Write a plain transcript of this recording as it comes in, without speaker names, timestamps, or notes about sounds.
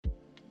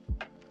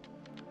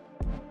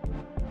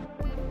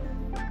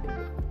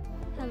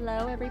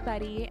Hello,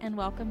 everybody, and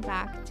welcome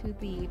back to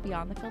the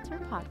Beyond the Filter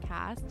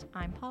podcast.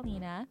 I'm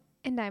Paulina.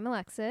 And I'm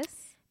Alexis.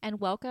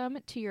 And welcome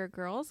to your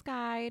girl's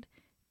guide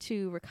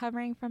to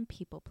recovering from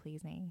people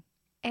pleasing.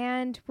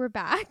 And we're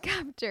back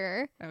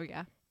after Oh,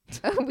 yeah.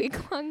 a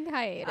week-long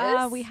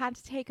hiatus. We had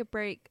to take a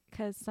break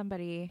because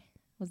somebody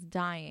was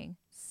dying.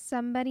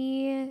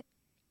 Somebody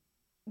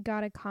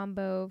got a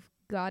combo of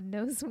God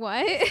knows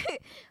what.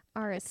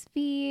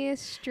 RSV,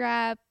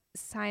 strep,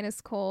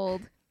 sinus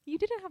cold. You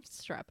didn't have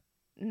strep.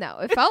 No,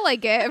 it felt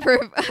like it for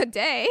a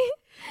day.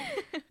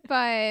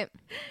 But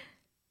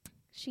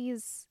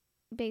she's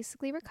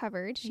basically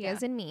recovered. She Yeah.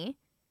 as in me.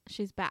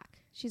 She's back.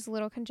 She's a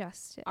little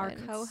congested. Our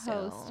co-host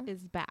so-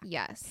 is back.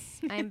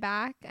 Yes, I'm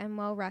back. I'm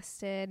well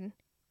rested.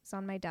 Was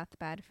on my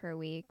deathbed for a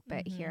week,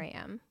 but Mhm. here I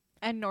am.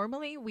 And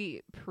normally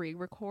we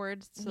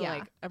pre-record, so Yeah.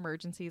 like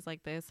emergencies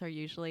like this are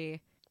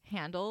usually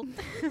handled.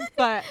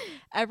 But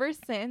ever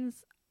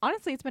since,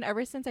 honestly, it's been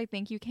ever since I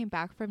think you came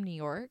back from New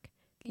York.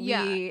 We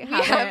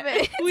haven't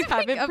It's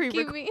like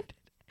pre-recorded.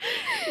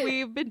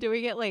 We've been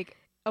doing it like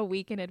a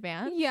week in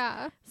advance.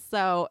 Yeah,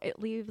 So it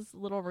leaves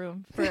little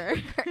room for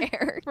for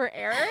error. for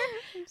error.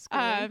 I'm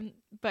screwed.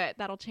 But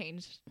that'll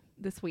change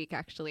this week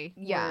actually.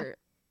 Yeah.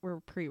 We're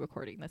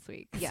pre-recording this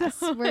week. Yes,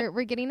 So-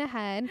 we're getting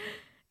ahead.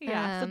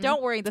 yeah. So um,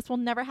 don't worry, this will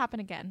never happen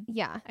again.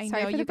 Yeah, I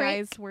sorry know for you the break.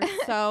 guys were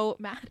so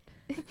mad.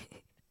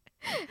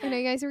 I know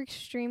you guys were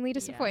extremely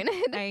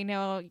disappointed. I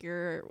know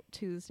your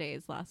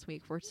Tuesdays last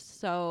week were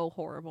so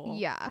horrible.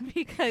 Yeah.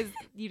 Because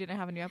you didn't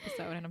have a new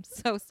episode, and I'm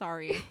so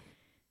sorry.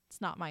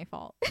 It's not my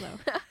fault. So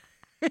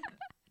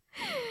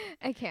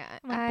I can't.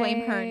 I'm gonna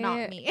blame her,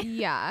 not me.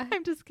 Yeah,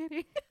 I'm just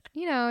kidding.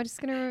 just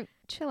gonna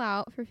chill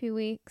out for a few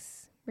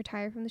weeks,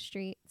 retire from the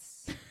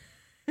streets.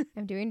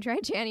 I'm doing dry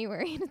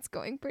January and it's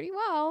going pretty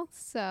well.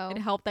 So It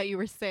helped that you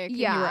were sick and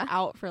you Yeah. were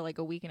out for like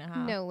a week and a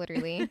half. no,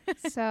 literally.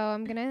 So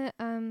I'm gonna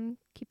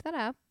keep that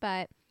up,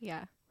 but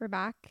Yeah. we're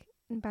back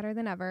and better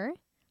than ever.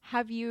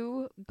 Have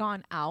you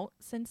gone out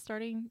since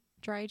starting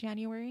dry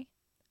January?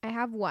 I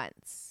have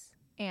once,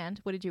 And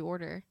what did you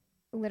order?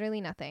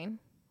 literally nothing.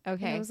 And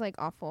Okay. it was like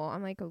awful.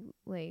 I'm like,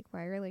 why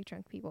are like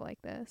drunk people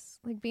like this?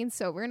 Like being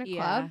sober in a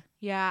yeah. club.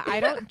 Yeah. I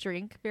don't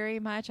drink very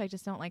much. I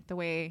just don't like the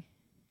way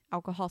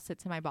alcohol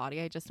sits in my body.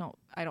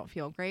 I don't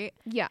feel great.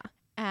 Yeah.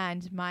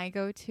 And my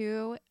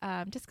go-to,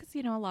 just because,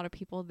 a lot of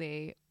people,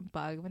 they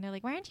bug when they're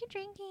like, why aren't you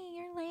drinking?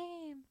 You're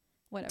lame.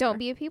 Whatever. Don't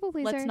be a people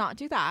pleaser. Let's not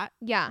do that.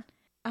 Yeah.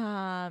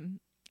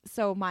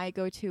 So my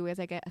go-to is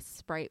I get a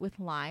Sprite with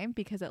lime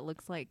because it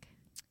looks like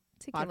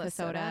Tequila vodka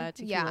soda,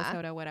 tequila yeah.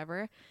 soda,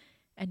 whatever.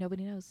 And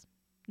nobody knows.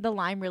 The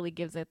lime really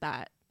gives it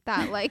that.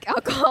 That like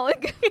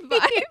alcoholic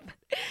vibe.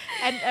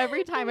 And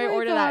every time I Oh my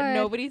order that, God.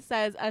 nobody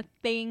says a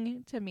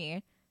thing to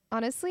me.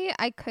 Honestly,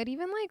 I could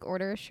even like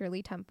order a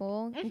Shirley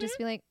Temple and just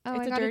be like, oh,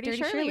 It's I a got dirty a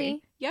dirty Shirley.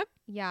 Shirley. Yep.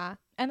 Yeah.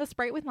 And the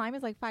Sprite with lime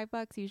is like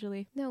 $5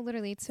 usually. No,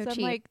 literally, it's so I'm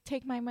cheap. like,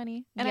 take my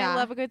money. And I Yeah.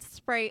 love a good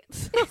Sprite.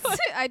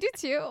 I do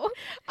too.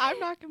 I'm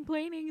not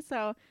complaining.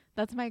 So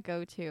that's my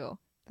go-to.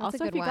 That's Also, a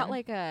good if you one. got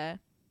like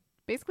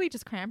basically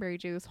just cranberry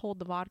juice, hold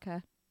the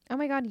vodka. Oh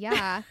my God,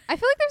 yeah. I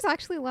feel like there's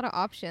actually a lot of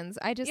options.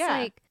 I just Yeah.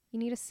 like, you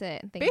need to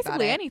sit and think about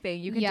Basically it.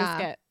 anything. You can Yeah. just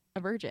get a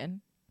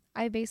virgin.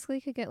 I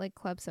basically could get like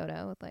club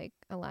soda with like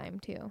a lime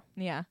too,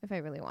 Yeah. if I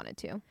really wanted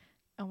to.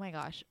 Oh my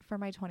gosh. For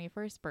my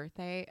 21st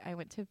birthday, I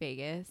went to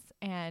Vegas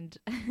and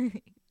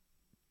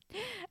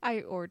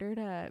I ordered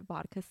a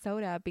vodka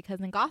soda because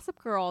in Gossip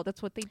Girl,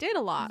 that's what they did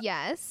a lot.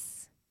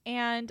 Yes.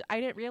 And I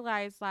didn't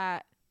realize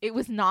that it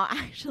was not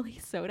actually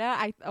soda.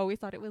 I always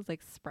thought it was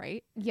like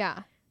Sprite.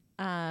 Yeah.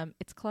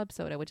 It's club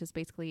soda, which is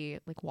basically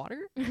like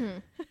water.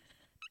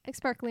 Like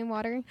sparkling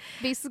water,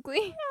 basically.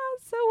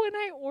 Yeah, so when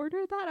I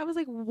ordered that, I was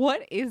like,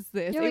 what is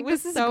this? You're It like,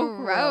 was this is so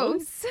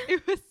gross.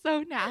 It was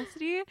so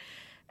nasty.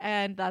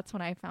 And that's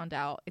when I found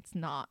out it's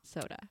not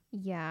soda.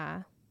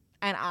 Yeah.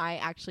 And I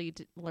actually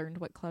learned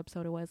what club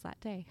soda was that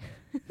day.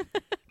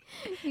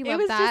 You It love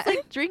was that. just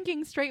like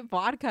drinking straight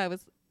vodka. It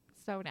was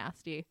so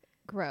nasty.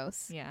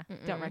 Gross. Yeah.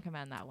 Mm-mm. Don't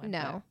recommend that one.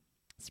 No.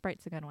 but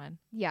Sprite's a good one.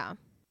 Yeah.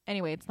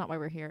 Anyway, it's not why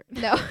we're here.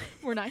 No.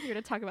 We're not here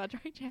to talk about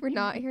dry January. We're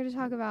not here to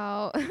talk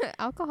about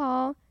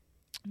alcohol.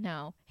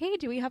 No. Hey,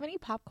 do we have any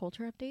pop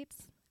culture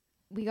updates?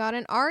 We got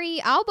an RE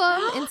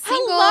album and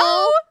single.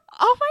 Hello?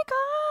 Oh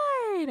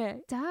my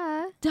god.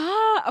 Duh.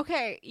 Duh.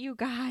 Okay, you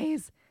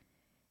guys.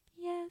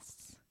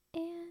 Yes.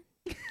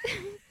 And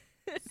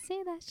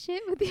say that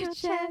shit with your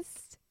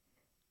chest.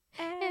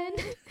 And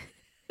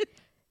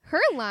Her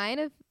line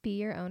of "be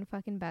your own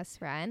fucking best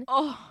friend."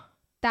 oh,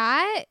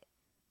 That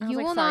I was you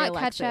like, will sorry, not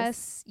catch Alexis.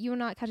 us. You will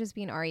not catch us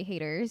being RE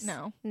haters.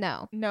 no.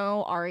 No.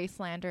 No Ari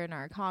slander in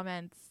our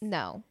comments.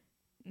 No.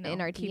 No,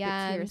 In our keep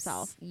DMs. it to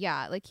yourself.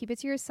 Yeah, like keep it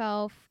to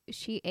yourself.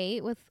 She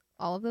ate with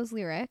all of those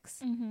lyrics,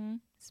 Mm-hmm.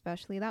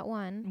 especially that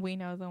one. We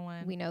know the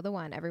one. We know the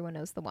one. Everyone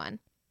knows the one.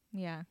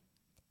 Yeah.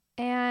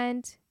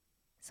 And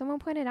someone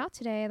pointed out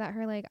today that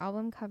her like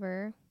album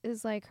cover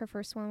is like her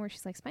first one where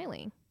she's like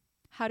smiling.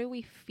 How do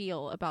we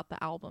feel about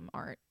the album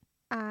art?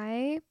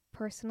 I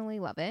personally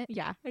love it.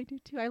 Yeah, I do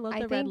too. I love I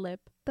the red think lip.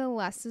 The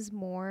less is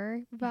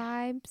more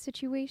vibe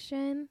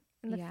situation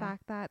and the Yeah.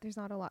 fact that there's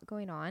not a lot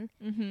going on.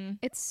 Mm-hmm.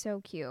 It's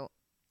so cute.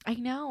 I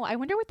know. I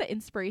wonder what the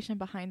inspiration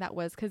behind that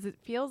was, because it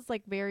feels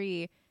like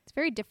It's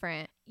very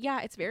different.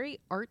 it's very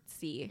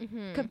artsy.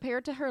 Mm-hmm.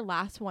 Compared to her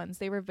last ones.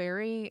 They were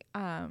very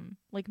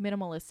like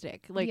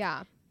minimalistic, like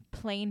yeah.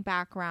 plain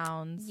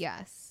backgrounds.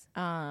 Yes.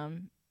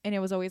 And it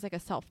was always like a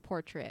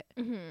self-portrait.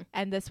 Mm-hmm.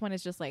 And this one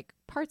is just like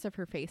parts of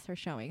her face are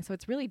showing, so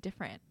it's really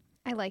different.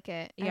 I like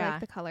it. I Yeah. like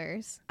the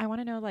colors. I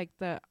want to know like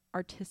the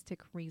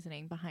artistic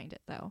reasoning behind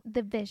it though.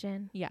 The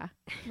vision. Yeah.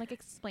 Like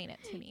explain it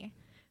to me.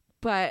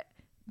 But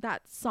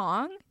that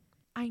song,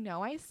 I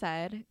know I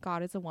said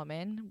God is a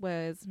Woman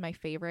was my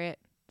favorite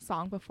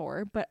song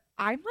before, but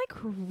I'm like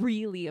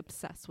really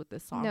obsessed with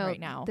this song right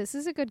now. This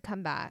is a good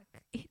comeback.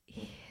 It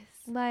is.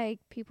 Like,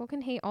 people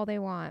can hate all they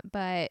want,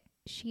 but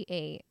she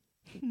ate.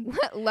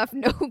 Left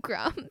no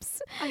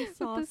crumbs. I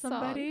saw the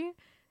song.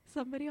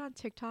 somebody on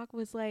TikTok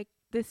was like,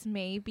 this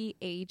may be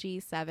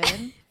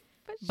AG7,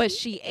 but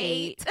she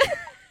ate.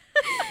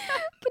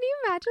 Can you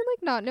imagine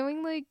like not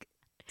knowing like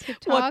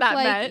TikTok What that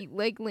like meant?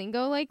 like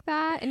lingo like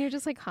that, and you're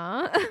just like,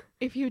 huh?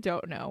 If you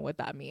don't know what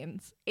that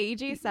means,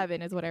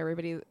 AG7 is what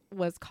everybody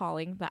was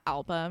calling the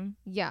album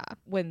Yeah,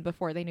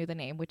 before they knew the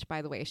name, which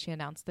by the way, she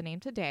announced the name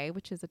today,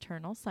 which is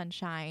Eternal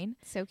Sunshine,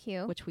 so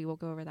cute. which we will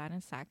go over that in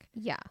a sec.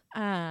 Yeah,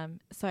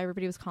 So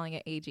everybody was calling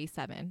it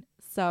AG7.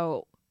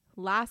 So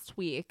last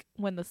week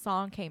when the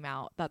song came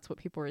out, that's what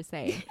people were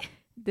saying.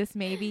 This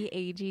may be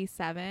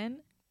AG7,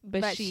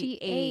 but she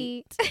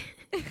ate.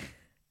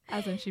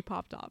 As in she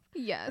popped off.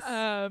 Yes.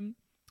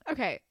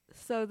 Okay,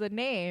 so the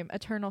name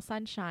Eternal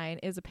Sunshine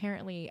is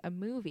apparently a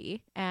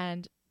movie,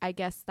 and I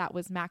guess that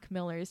was Mac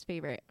Miller's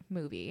favorite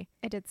movie.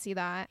 I did see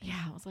that.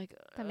 Yeah, I was like,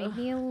 That made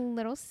me a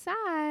little sad.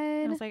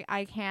 I was like,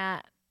 I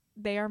can't.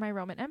 They are my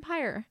Roman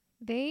Empire.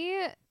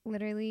 They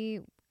literally,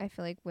 I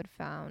feel like, would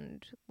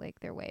found like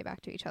their way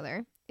back to each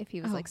other if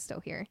he was Oh. like still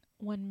here.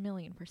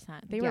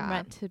 1,000,000%. They were Yeah.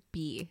 meant to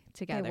be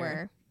together. They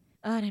were.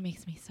 Oh, and it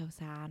makes me so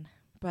sad.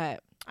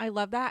 But I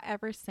love that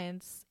ever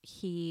since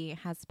he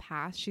has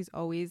passed, she's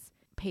always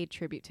paid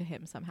tribute to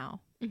him somehow.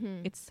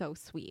 Mm-hmm. It's so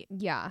sweet.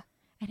 Yeah.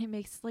 And it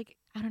makes like,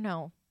 I don't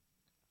know,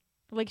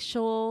 like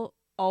she'll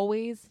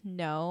always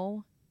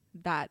know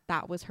that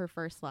that was her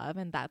first love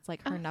and that's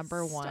like her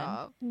number one.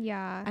 Stop.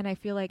 Yeah. And I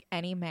feel like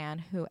any man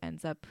who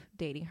ends up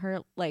dating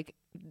her, like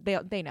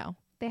they know.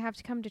 They have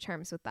to come to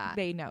terms with that.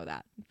 They know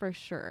that for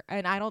sure.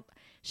 And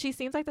she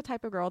seems like the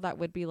type of girl that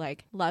would be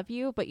like, love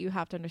you, but you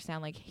have to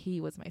understand like he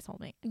was my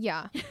soulmate.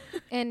 Yeah.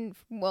 And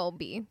will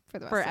be for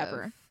the rest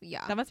Forever. of.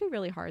 Yeah. That must be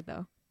really hard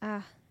though.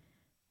 Ah.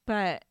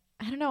 But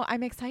I don't know.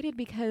 I'm excited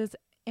because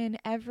in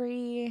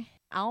every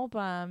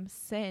album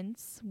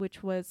since,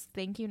 which was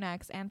Thank You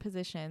Next and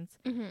Positions,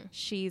 Mm-hmm.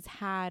 she's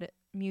had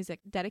music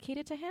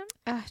dedicated to him.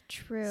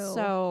 True.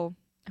 So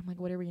I'm like,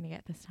 what are we going to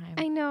get this time?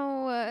 I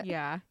know.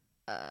 Yeah.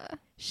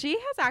 She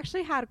has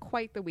actually had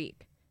quite the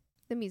week.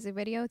 The music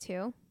video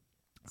too.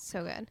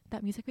 So good.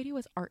 That music video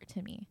was art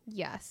to me.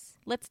 Yes.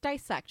 Let's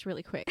dissect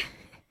really quick.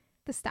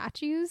 The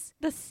statues.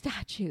 The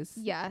statues.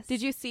 Yes.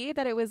 Did you see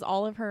that it was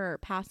all of her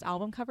past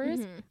album covers?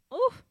 Mhm.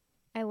 Oof.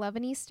 I love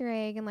an Easter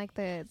egg and like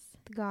the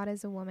God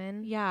is a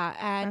woman. Yeah.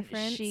 And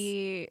Reference.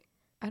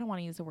 I don't want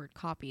to use the word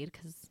copied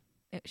because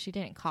she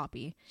didn't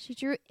copy. She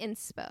drew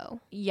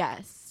inspo.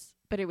 Yes.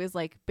 But it was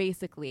like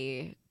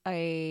basically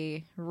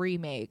a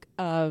remake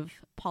of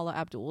Paula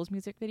Abdul's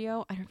music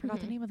video. I forgot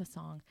the Mhm. name of the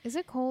song. Is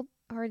it Cold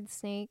Hard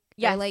Snake? Or,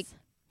 Yes. like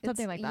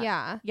Something like that.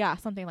 Yeah. Yeah,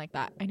 something like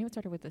that. I knew it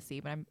started with a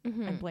C, but I'm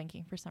Mhm.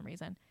 blanking for some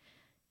reason.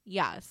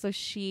 Yeah, so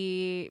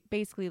she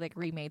basically like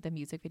remade the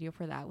music video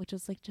for that, which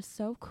is like just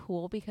so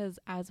cool because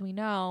as we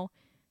know,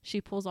 she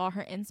pulls all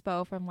her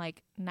inspo from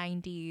like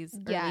 90s,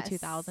 early Yes.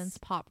 2000s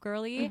pop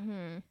girly.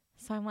 Mhm.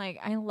 So I'm like,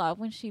 I love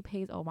when she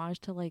pays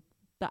homage to like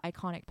the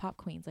iconic pop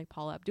queens like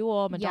Paula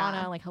Abdul, Madonna,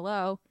 Yeah. like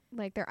hello.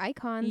 Like they're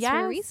icons for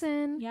Yes. a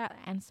reason. Yeah,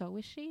 and so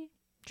is she.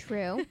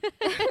 True.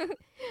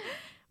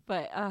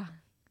 But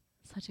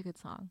such a good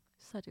song.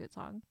 Such a good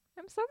song.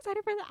 I'm so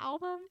excited for the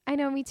album. I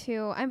know, me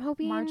too. I'm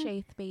hoping March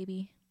 8th,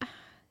 baby.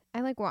 I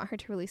like want her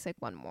to release like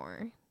one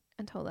more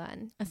until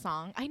then. A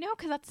song. I know,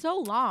 because that's so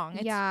long.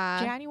 It's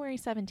Yeah. January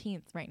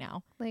 17th right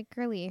now. Like,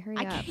 girly, hurry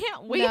I up.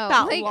 can't wait No,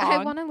 that like, long.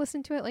 I want to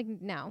listen to it like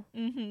now.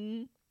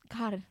 Mm-hmm.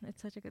 God,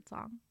 it's such a good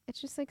song.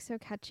 It's just like so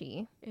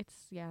catchy.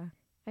 It's, yeah.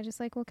 I just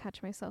like will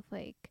catch myself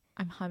like,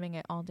 I'm humming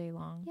it all day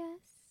long.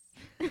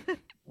 yes.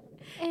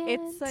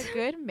 It's And- a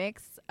good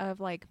mix of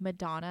like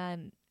Madonna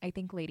and I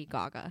think Lady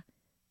Gaga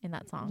in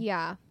that song.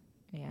 Yeah,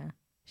 Yeah.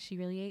 She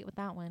really ate with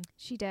that one.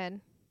 she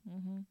did.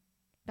 Mm-hmm.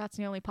 That's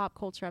the only pop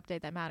culture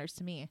update that matters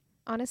to me.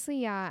 Honestly,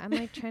 yeah. I'm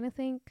like trying to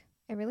think.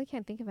 I really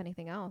can't think of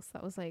anything else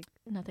that was like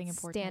Nothing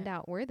important.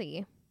 standout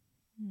worthy.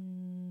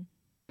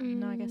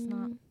 No, I guess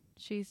not. Mm,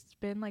 She's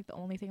been like the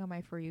only thing on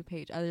my For You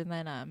page other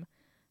than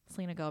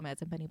Selena Gomez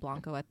and Benny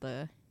Blanco at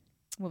the,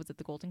 what was it,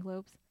 the Golden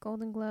Globes?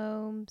 Golden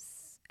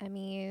Globes,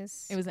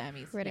 Emmys. It was the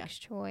Emmys. Critics'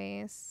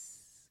 Choice.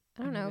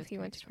 I I don't knew it know was if he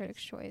went to Critics'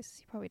 Critics' Choice.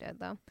 He probably did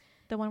though.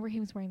 The one where he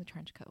was wearing the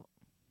trench coat.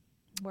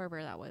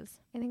 Wherever that was.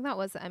 I think that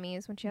was the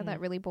Emmys when she had that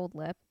Mm. really bold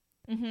lip.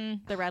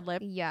 The red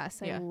lip.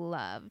 Yes, Yeah. I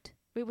loved.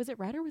 Wait, was it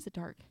red or was it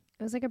dark?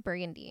 It was like a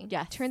burgundy.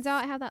 Yes. Turns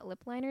out I have that lip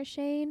liner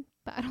shade,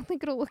 but I don't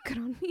think it'll look good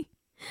on me.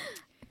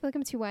 I feel like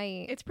I'm too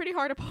white. It's pretty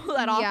hard to pull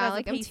that off as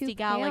like a I'm pasty too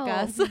gal pale. like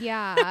us.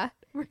 Yeah.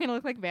 We're gonna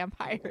look like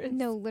vampires.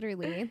 No,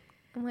 literally.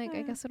 I'm like,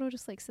 I guess it'll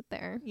just like sit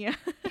there Yeah.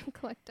 and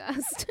collect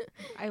dust.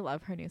 I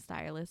love her new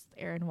stylist,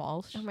 Erin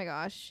Walsh. Oh my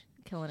gosh.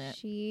 Killing it.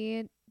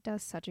 She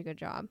does such a good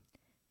job.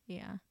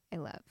 Yeah. I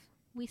love.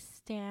 We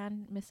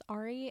stand Miss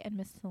Ari and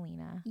Miss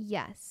Selena.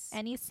 Yes.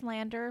 Any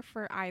slander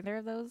for either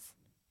of those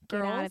Get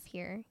girls? out of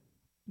here.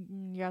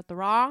 You're at the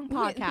wrong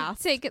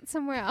podcast. Take it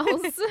somewhere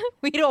else.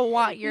 We don't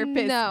want your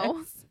business.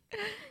 No.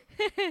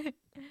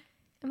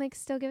 I'm like,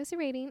 still give us a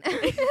rating.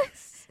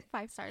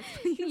 5 stars,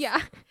 please.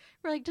 Yeah.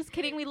 We're like, just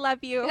kidding. We love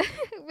you.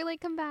 We're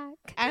like, come back.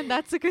 And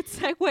that's a good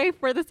segue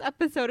for this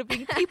episode of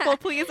being people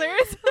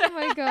pleasers. Oh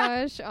my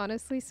gosh.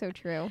 Honestly, so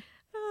true.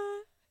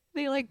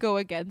 They like go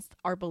against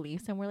our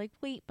beliefs and we're like,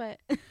 wait, but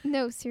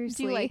No,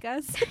 seriously. do you like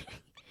us?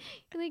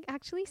 You're like,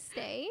 actually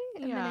stay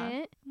a Yeah.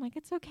 minute. I'm like,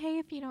 it's okay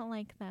if you don't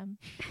like them.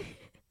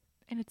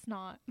 And it's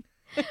not.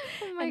 Oh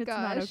my and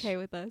gosh. it's not okay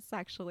with us,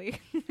 actually.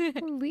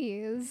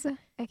 Please.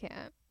 I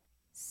can't.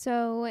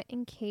 So,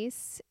 in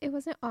case it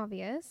wasn't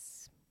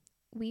obvious,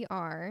 we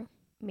are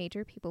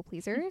major people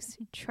pleasers,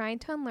 trying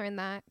to unlearn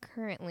that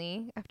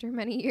currently after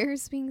many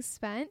years being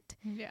spent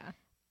Yeah.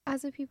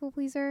 as a people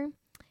pleaser.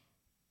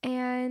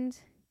 And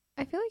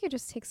I feel like it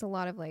just takes a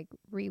lot of like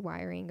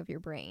rewiring of your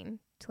brain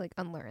to like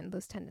unlearn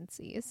those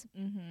tendencies.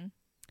 Mm-hmm.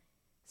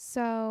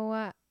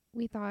 So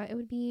we thought it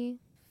would be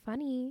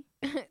funny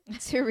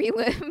to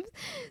relive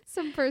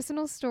some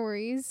personal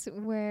stories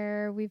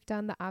where we've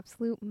done the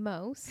absolute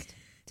most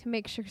to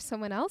make sure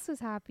someone else is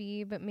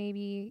happy, but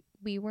maybe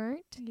we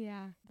weren't.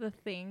 Yeah. The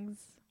things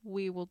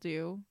we will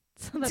do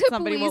so that To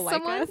somebody will please like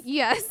someone? us.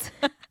 Yes.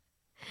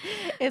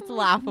 It's Oh my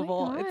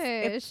laughable.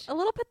 It's gosh. a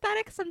little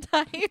pathetic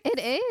sometimes. It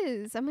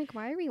is. I'm like,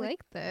 why are we like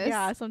this?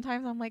 Yeah,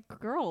 sometimes I'm like,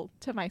 girl,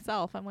 to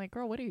myself. I'm like,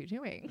 girl, what are you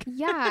doing?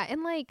 Yeah.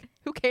 And like,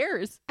 Who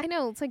cares? I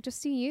know it's like,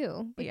 just do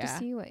you. Like, Yeah. just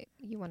do what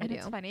you want to And do.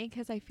 it's funny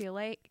because I feel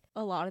like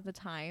a lot of the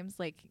times,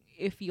 like,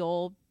 if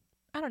you'll,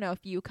 I don't know,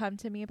 if you come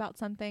to me about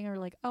something or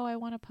like, oh, I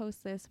want to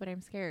post this, but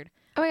I'm scared.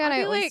 Oh my God, I'll I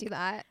be always like- do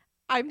that.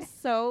 I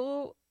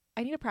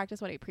need to practice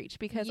what I preach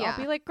because Yeah. I'll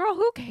be like, girl,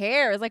 who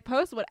cares? Like,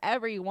 post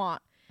whatever you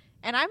want.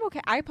 And I'm okay.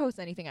 I post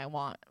anything I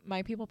want.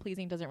 My people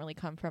pleasing doesn't really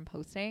come from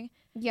posting,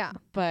 Yeah.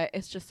 but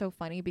it's just so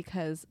funny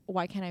because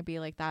why can't I be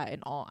like that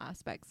in all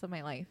aspects of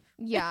my life?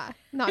 Yeah.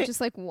 Not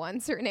just like one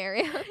certain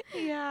area.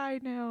 Yeah, I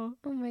know.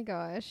 Oh my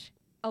gosh.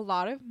 A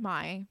lot of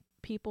my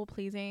people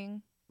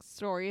pleasing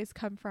stories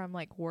come from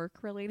like work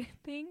related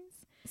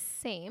things.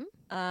 Same.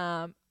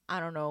 I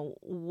don't know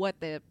what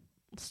the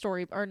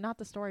story, or not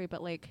the story,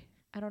 but like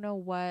I don't know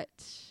what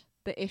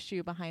the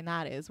issue behind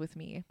that is with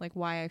me, like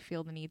why I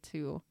feel the need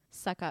to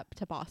suck up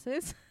to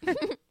bosses. Been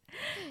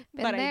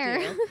But there.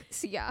 I do.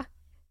 So, yeah.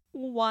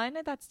 One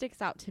that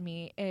sticks out to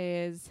me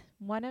is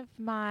one of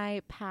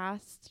my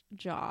past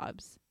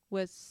jobs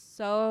was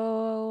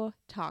so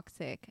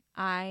toxic.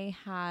 I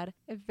had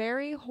a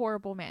very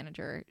horrible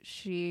manager.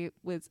 She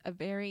was a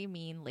very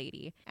mean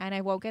lady. And I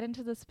won't get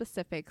into the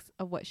specifics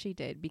of what she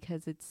did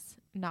because it's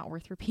not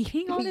worth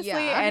repeating, honestly.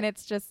 Yeah. And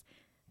it's just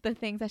the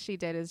things that she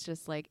did is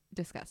just like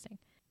disgusting.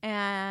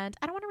 And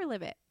I don't want to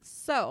relive it.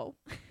 So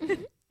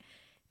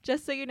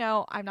just so you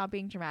know, I'm not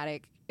being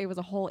dramatic. It was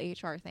a whole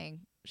HR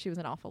thing. She was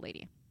an awful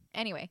lady.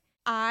 Anyway,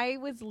 I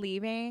was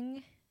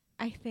leaving.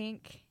 I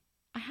think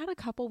I had a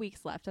couple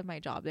weeks left of my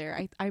job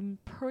there. I'm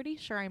pretty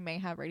sure I may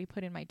have already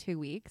put in my 2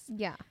 weeks.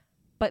 Yeah.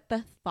 But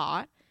the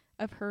thought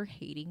of her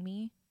hating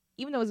me,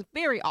 even though it was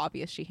very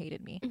obvious she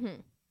hated me,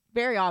 Mm-hmm.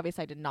 very obvious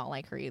I did not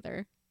like her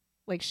either.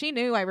 Like, she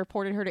knew I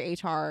reported her to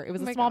HR. It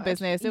was Oh a my small gosh.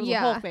 business. It was a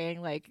Yeah. whole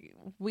thing. Like,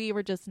 we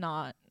were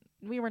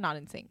not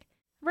in sync.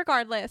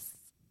 Regardless,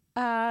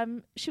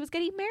 she was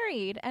getting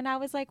married. And I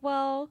was like,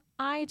 well,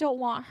 I don't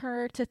want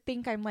her to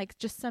think I'm like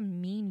just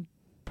some mean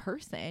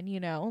person, you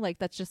know, like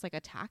that's just like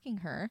attacking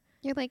her.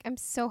 You're like, I'm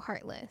so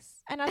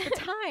heartless. And at the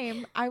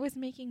time, I was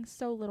making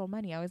so little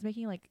money. I was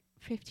making like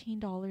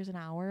 $15 an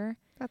hour.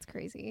 That's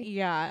crazy.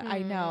 Yeah, I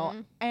know.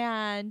 Mm.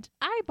 And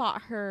I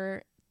bought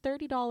her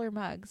 $30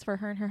 mugs for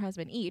her and her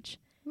husband each.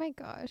 Oh my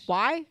gosh.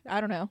 Why? I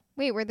don't know.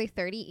 Wait, were they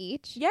 30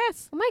 each?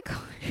 Yes. Oh my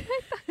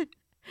god.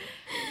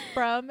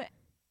 From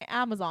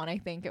Amazon, I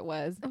think it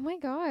was. Oh my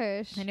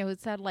gosh. I know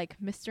it said like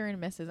Mr.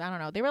 and Mrs. I don't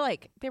know.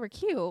 They were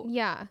cute.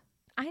 Yeah.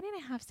 I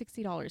didn't have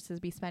 $60 to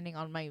be spending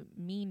on my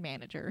mean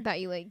manager. That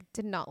you like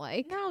did not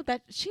like. No,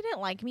 that she didn't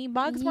like me.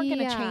 Mugs weren't going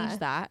to Yeah. change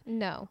that.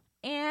 No.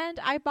 And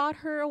I bought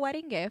her a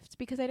wedding gift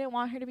because I didn't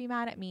want her to be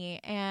mad at me.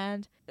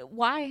 And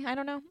why? I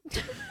don't know.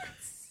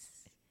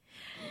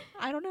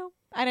 I don't know.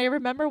 And I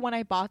remember when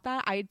I bought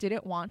that, I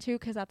didn't want to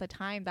because at the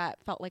time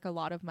that felt like a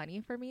lot of money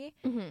for me.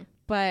 Mm-hmm.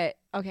 But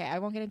okay, I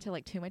won't get into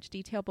like too much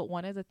detail. But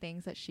one of the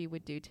things that she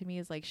would do to me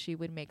is like she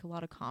would make a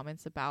lot of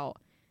comments about,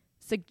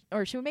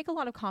 she would make a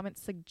lot of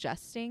comments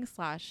suggesting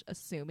 /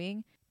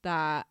 assuming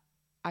that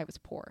I was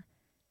poor.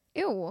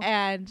 Ew.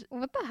 And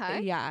What the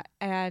heck? yeah,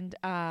 and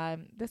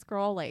this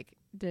girl, like,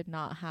 did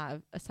not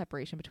have a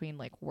separation between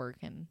like work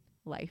and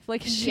life.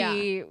 Like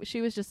she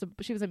was just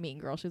she was a mean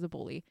girl. She was a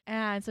bully.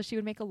 And so she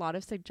would make a lot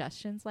of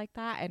suggestions like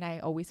that. And I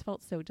always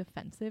felt so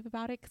defensive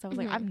about it because I was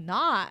like, I'm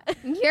not.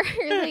 You're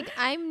like,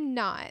 I'm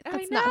not.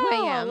 That's not who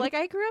I am. Like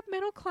I grew up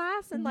middle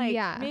class and like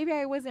maybe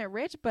I wasn't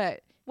rich,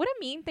 but what a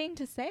mean thing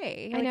to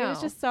say. Like, I know. It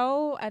was just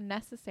so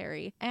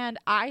unnecessary. And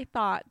I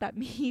thought that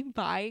me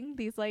buying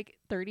these like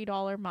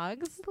 $30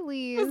 mugs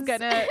was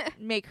gonna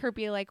make her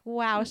be like,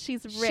 wow,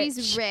 she's rich.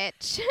 She's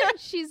rich.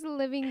 She's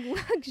living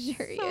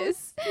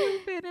luxurious. So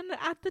stupid. And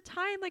at the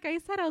time, like I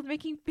said, I was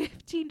making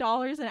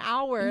 $15 an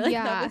hour. Like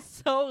that was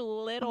so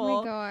little.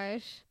 Oh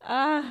my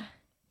gosh.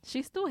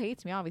 She still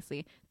hates me,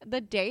 obviously. The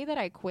day that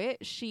I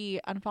quit, she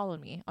unfollowed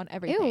me on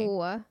everything.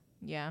 Ew.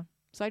 Yeah.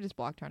 So I just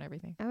blocked her on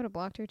everything. I would have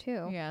blocked her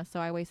too. Yeah, so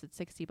I wasted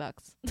 $60.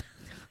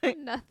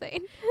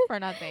 Nothing. For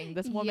nothing.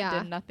 This woman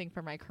did nothing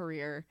for my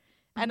career.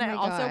 And oh I my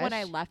also, gosh. when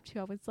I left too,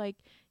 I was like,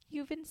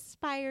 you've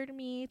inspired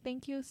me.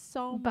 Thank you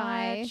so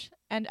much.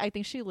 And I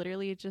think she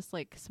literally just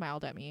like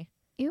smiled at me.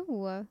 Ew.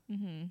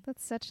 Mm-hmm.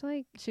 That's such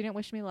like... She didn't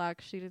wish me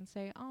luck. She didn't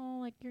say, oh,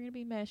 like you're going to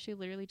be missed. She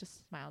literally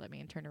just smiled at me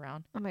and turned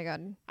around. Oh my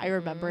God. I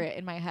remember it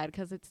in my head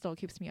because it still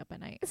keeps me up at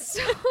night.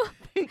 So,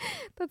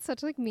 that's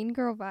such like mean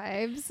girl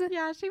vibes.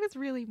 Yeah, she was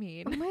really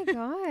mean. Oh my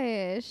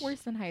gosh.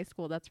 Worse than high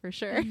school, that's for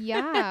sure.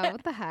 Yeah,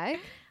 what the heck?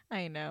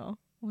 I know.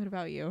 What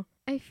about you?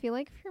 I feel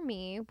like for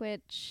me,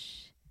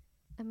 which,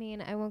 I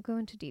mean, I won't go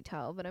into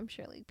detail, but I'm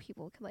sure like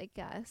people could like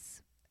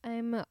guess.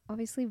 I'm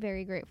obviously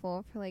very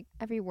grateful for like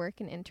every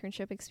work and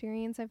internship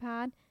experience I've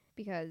had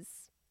because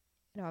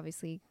it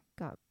obviously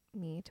got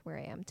me to where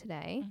I am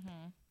today.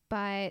 Mm-hmm.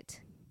 But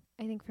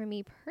I think for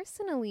me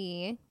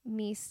personally,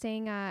 me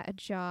staying at a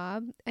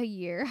job a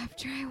year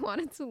after I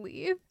wanted to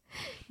leave,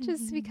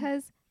 just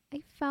because I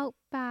felt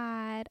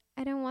bad.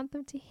 I don't want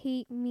them to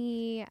hate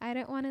me. I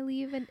don't want to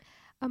leave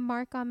a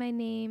mark on my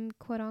name,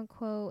 quote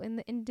unquote, in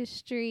the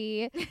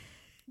industry.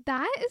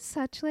 That is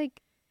such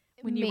like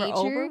when you were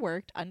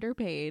overworked,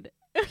 underpaid,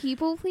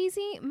 people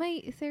pleasing.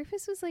 My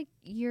therapist was like,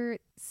 "You're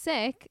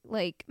sick,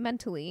 like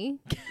mentally,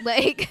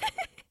 like."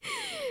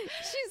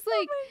 She's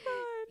like,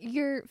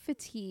 "You're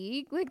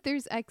fatigued. Like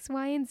there's X,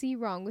 Y, and Z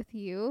wrong with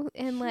you,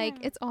 and like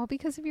it's all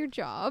because of your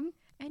job."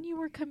 And you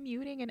were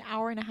commuting an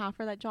hour and a half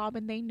for that job,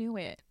 and they knew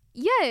it.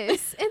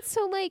 Yes, and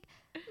so like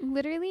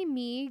literally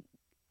me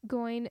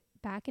going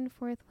back and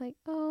forth like,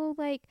 oh,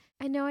 like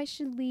I know I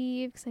should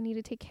leave because I need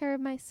to take care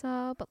of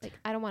myself, but like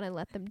I don't want to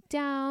let them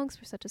down because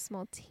we're such a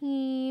small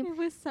team. It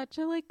was such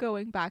a like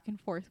going back and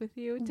forth with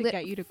you to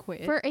get you to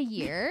quit for a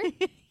year.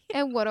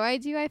 And what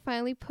do? I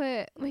finally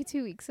put my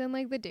 2 weeks in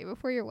like the day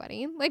before your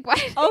wedding. Like why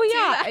did I do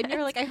that? And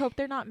you're like, I hope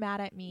they're not mad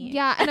at me.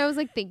 Yeah, and I was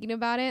like thinking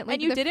about it like,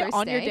 and you did it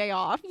on your day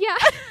off. Yeah.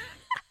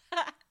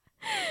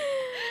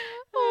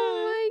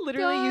 Oh my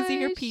literally gosh.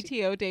 using your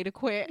PTO day to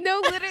quit.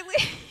 No, literally.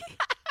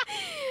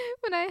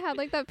 When I had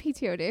like that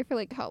PTO day for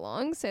like how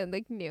long? So I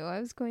like knew I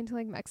was going to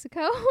like Mexico.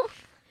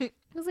 I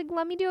was like,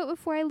 let me do it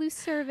before I lose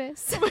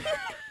service.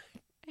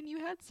 And you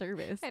had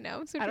service. I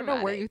know. I don't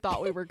know where you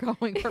thought we were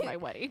going for my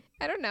wedding.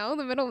 I don't know.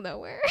 The middle of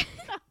nowhere.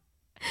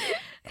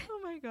 Oh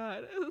my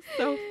God. It was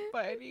so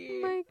funny.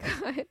 Oh my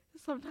God.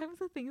 Sometimes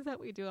the things that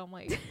we do, I'm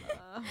like,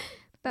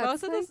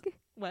 that's like,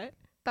 what?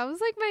 That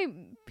was like my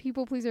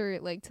people pleaser,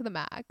 like to the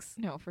max.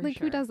 No, for like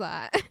sure. Who does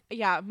that?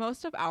 Yeah,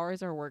 most of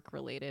ours are work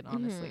related,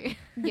 honestly.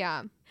 Mm-hmm.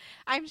 Yeah.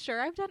 I'm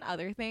sure I've done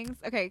other things.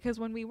 Okay, because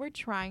when we were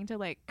trying to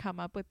like come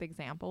up with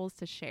examples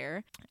to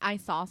share, I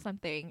saw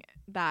something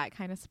that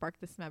kind of sparked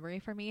this memory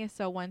for me.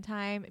 So one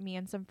time, me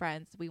and some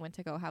friends, we went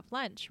to go have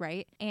lunch,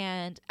 right?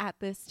 And at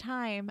this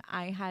time,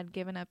 I had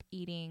given up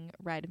eating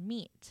red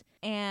meat.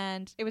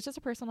 And it was just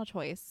a personal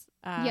choice.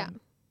 Yeah.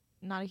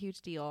 Not a huge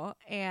deal.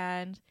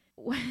 And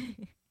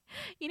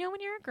you know, when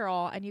you're a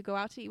girl and you go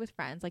out to eat with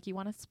friends, like you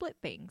want to split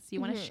things,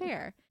 you want to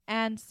share.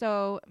 And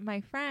so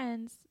my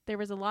friends, there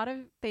was a lot of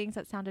things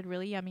that sounded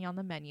really yummy on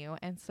the menu.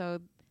 And so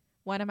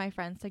one of my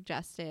friends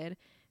suggested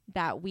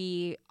that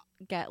we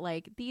get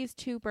like these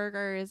 2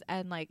 burgers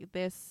and like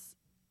this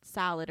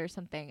salad or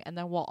something, and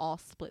then we'll all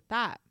split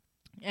that.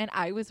 And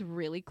I was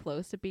really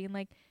close to being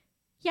like,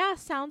 yeah,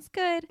 sounds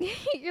good.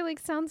 You're like,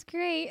 sounds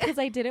great. Because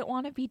I didn't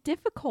want to be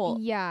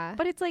difficult. Yeah.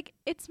 But it's like,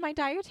 it's my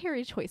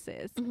dietary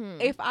choices. Mm-hmm.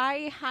 If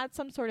I had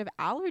some sort of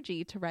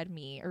allergy to red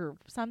meat or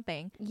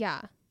something, yeah,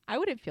 I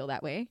wouldn't feel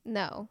that way.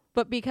 No.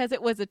 But because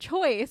it was a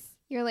choice,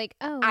 you're like,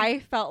 oh. I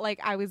felt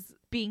like I was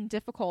being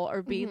difficult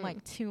or being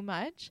like too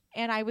much.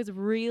 And I was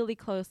really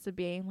close to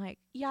being like,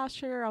 yeah,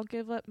 sure, I'll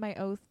give up my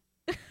oath.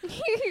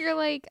 You're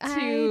like,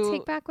 I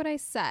take back what I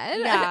said.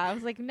 Yeah, I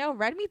was like, no,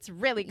 red meat's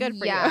really good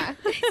for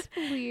you.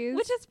 Please.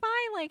 Which is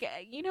fine. Like,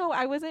 you know,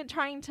 I wasn't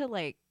trying to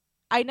like,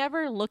 I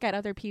never look at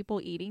other people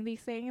eating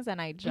these things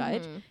and I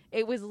judge.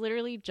 It was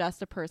literally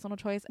just a personal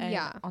choice. And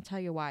I'll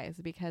tell you why. Is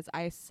because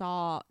I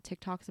saw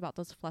TikToks about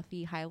those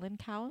fluffy Highland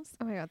cows.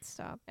 Oh my God,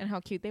 stop. And how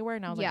cute they were.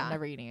 And I was like, I'm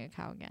never eating a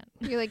cow again.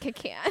 You're like, I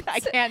can't. I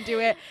can't do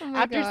it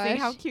after seeing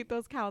how cute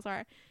those cows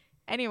are.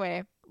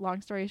 Anyway, long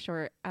story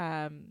short,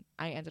 I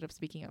ended up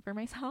speaking up for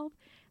myself.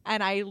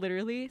 And I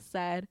literally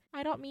said,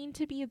 I don't mean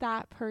to be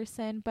that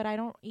person, but I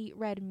don't eat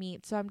red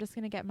meat, so I'm just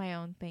going to get my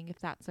own thing if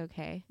that's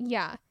okay.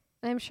 Yeah.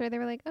 And I'm sure they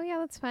were like, oh, yeah,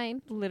 that's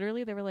fine.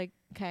 Literally, they were like,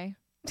 okay.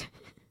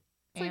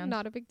 It's like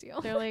not a big deal.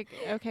 They're like,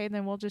 okay,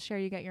 then we'll just share.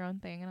 You get your own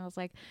thing. And I was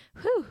like,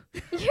 whew.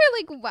 You're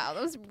like, wow,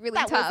 that was really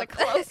tough. That was a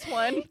close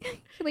one.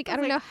 You're like, I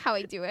don't know how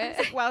I do it.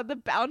 Like, wow, the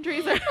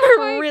boundaries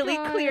are really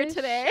clear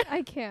today.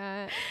 I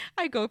can't.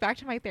 I go back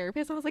to my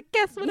therapist. I was like,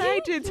 guess what I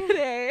did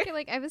today? You're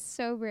like, I was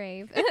so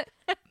brave.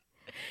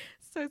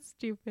 So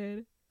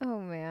stupid.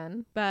 Oh,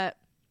 man. But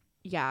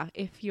yeah,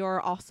 if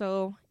you're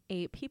also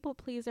a people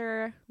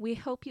pleaser, we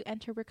hope you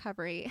enter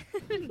recovery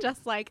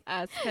just like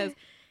us, because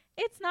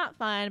it's not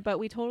fun, but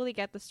we totally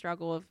get the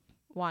struggle of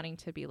wanting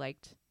to be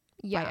liked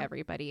by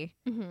everybody.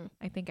 Mm-hmm.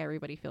 I think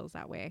everybody feels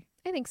that way.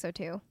 I think so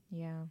too.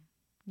 Yeah.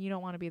 You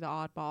don't want to be the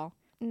oddball.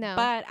 No.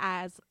 But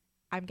as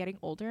I'm getting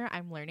older,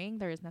 I'm learning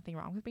there is nothing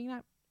wrong with being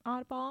that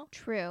oddball.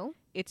 True.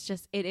 It's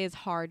just, it is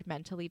hard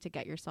mentally to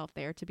get yourself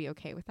there to be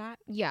okay with that.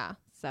 Yeah.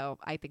 So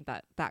I think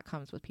that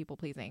comes with people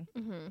pleasing.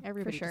 Mm-hmm.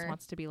 Everybody just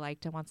wants to be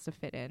liked and wants to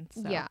fit in.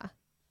 So. Yeah.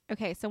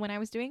 Okay. So when I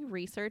was doing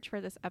research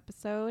for this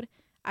episode,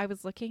 I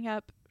was looking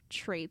up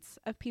traits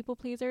of people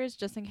pleasers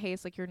just in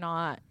case like you're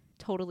not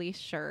totally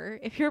sure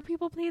if you're a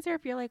people pleaser.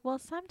 If you're like, well,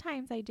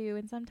 sometimes I do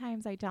and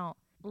sometimes I don't.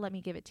 Let me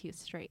give it to you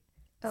straight.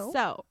 Oh.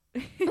 So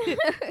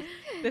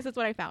this is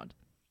what I found.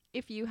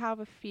 If you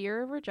have a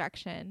fear of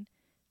rejection,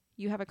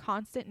 you have a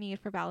constant need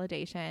for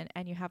validation,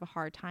 and you have a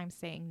hard time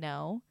saying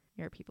no,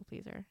 you're a people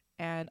pleaser.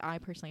 And I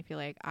personally feel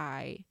like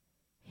I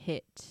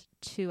hit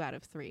 2 out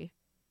of 3.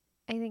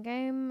 I think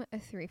I'm a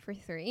 3 for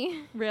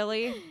 3.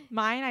 Really?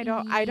 Mine, I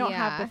don't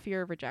have the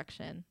fear of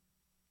rejection.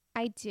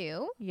 I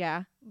do.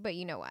 Yeah. But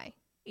you know why?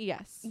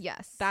 Yes.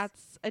 Yes.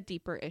 That's a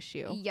deeper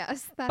issue.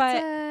 Yes. That's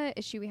a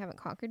issue we haven't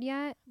conquered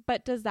yet.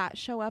 But does that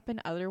show up in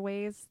other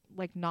ways,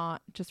 like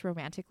not just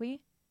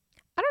romantically?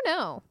 I don't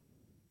know.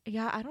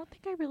 Yeah, I don't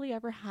think I really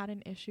ever had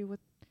an issue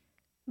with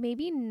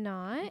maybe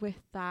not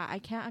with that. I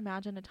can't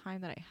imagine a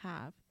time that I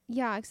have.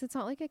 Yeah, because it's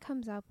not like it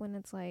comes up when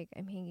it's like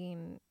I'm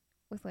hanging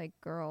with like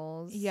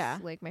girls. Yeah.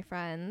 Like my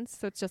friends.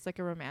 So it's just like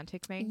a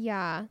romantic thing.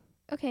 Yeah.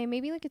 Okay,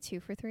 maybe like a 2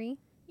 for 3.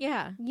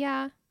 Yeah.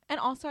 Yeah. And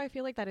also, I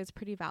feel like that is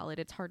pretty valid.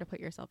 It's hard to put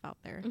yourself out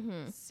there.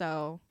 Mm-hmm.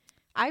 So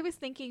I was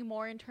thinking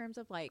more in terms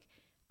of like,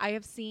 I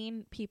have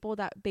seen people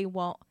that they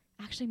won't,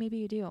 actually maybe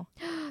you do,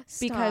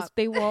 because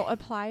they won't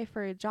apply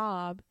for a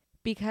job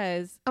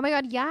because, oh my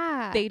God,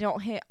 yeah, they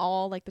don't hit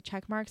all like the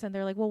check marks, and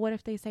they're like, well, what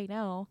if they say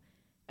no?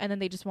 And then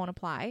they just won't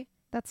apply.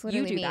 That's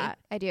literally you do me. that.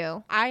 I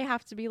do. I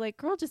have to be like,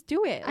 girl, just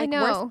do it. Like, I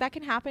know. Worst that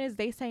can happen is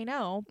they say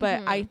no,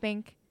 but I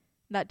think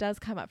that does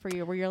come up for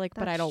you where you're like,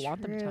 but I don't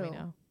want them to tell me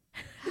no.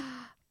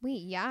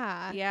 Wait,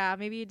 yeah. Yeah,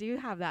 maybe you do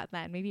have that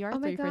then. Maybe you are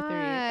 3 for 3.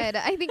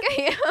 I think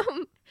I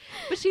am.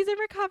 But she's in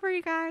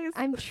recovery, guys.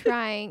 I'm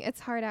trying. It's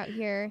hard out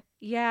here.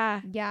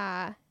 Yeah.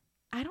 Yeah.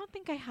 I don't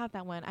think I have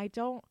that one. I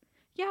don't.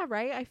 Yeah,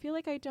 right? I feel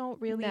like I don't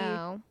really.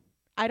 No.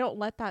 I don't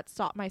let that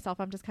stop myself.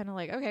 I'm just kind of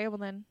like, okay, well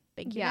then,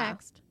 thank you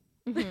next.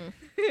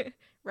 Mm-hmm.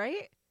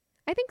 Right?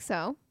 I think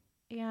so.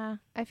 Yeah.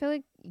 I feel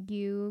like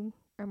you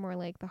are more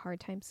like the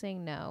hard time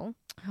saying no.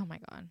 Oh my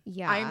God.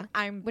 Yeah.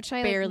 I'm which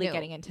I barely like,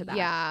 getting into that.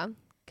 Yeah.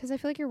 Because I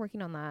feel like you're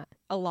working on that.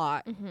 A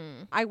lot.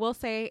 Mm-hmm. I will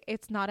say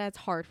it's not as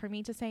hard for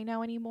me to say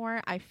no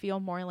anymore. I feel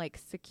more like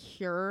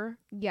secure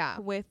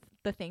with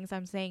the things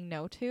I'm saying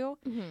no to.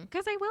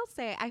 Because I will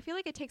say, I feel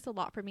like it takes a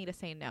lot for me to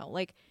say no.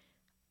 Like,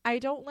 I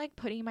don't like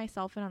putting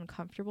myself in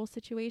uncomfortable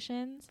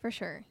situations. For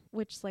sure.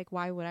 Which, like,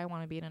 why would I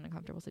want to be in an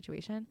uncomfortable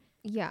situation?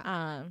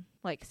 Yeah.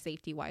 Like,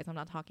 safety-wise, I'm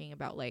not talking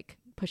about, like,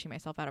 pushing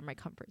myself out of my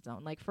comfort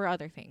zone. Like, for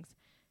other things.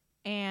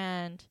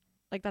 And,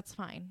 like, that's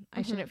fine.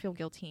 I shouldn't feel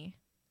guilty.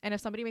 And if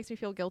somebody makes me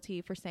feel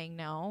guilty for saying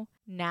no,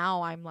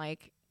 now I'm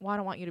like, well, I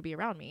don't want you to be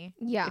around me.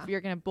 Yeah. If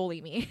you're going to bully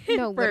me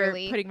no, for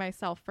literally. Putting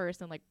myself first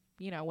and, like,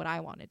 you know, what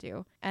I want to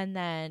do. And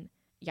then,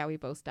 yeah, we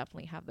both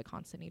definitely have the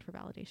constant need for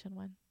validation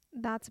one.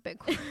 That's a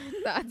big one.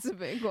 That's a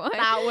big one.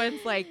 That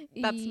one's like,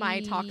 that's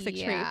my toxic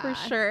trait for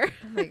sure.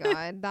 Oh my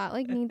God. That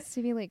like needs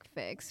to be like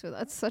fixed. But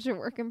that's such a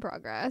work in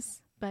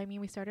progress. But I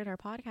mean, we started our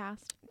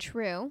podcast.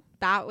 True.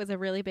 That was a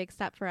really big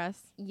step for us.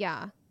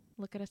 Yeah.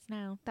 Look at us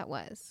now. That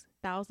was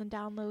 1,000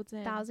 downloads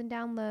in. 1,000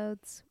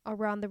 downloads.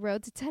 We're on the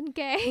road to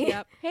 10K.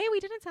 Yep. Hey, we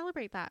didn't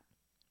celebrate that.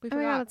 We forgot.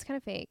 Oh my God, that's kind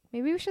of fake.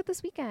 Maybe we should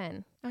this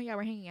weekend. Oh yeah,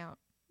 we're hanging out.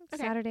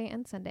 Okay. Saturday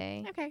and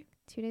Sunday. Okay.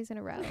 2 days in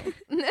a row.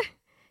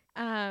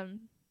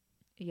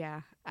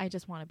 Yeah, I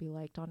just want to be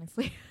liked,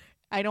 honestly.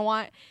 I don't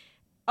want.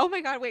 Oh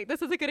my God, wait,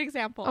 this is a good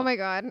example. Oh my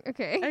God.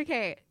 Okay.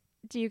 Okay.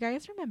 Do you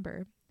guys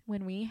remember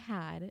when we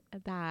had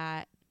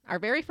that? Our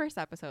very first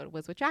episode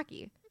was with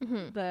Jackie,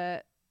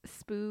 the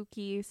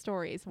spooky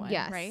stories one,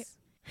 right?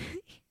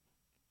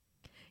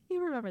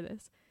 You remember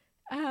this.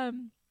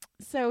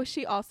 So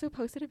she also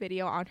posted a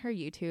video on her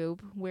YouTube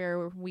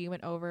where we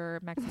went over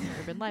Mexican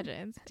urban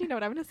legends. Do you know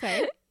what I'm going to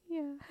say?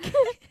 Yeah.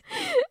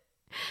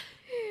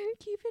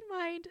 Keep in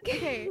mind.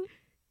 Okay.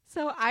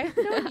 So I've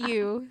known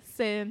you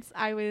since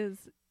I was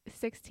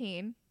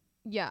 16.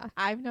 Yeah.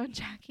 I've known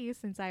Jackie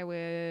since I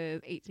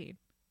was 18.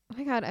 Oh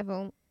my God.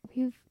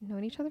 we've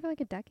known each other for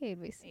like a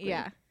decade, basically.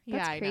 Yeah.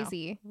 That's I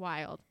crazy. know.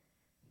 Wild.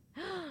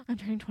 I'm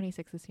turning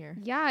 26 this year.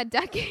 Yeah, a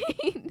decade.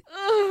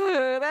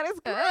 Ugh, that is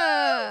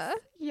gross.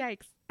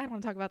 Yikes. I don't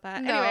want to talk about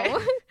that. No.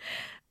 Anyway,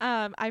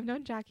 I've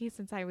known Jackie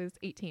since I was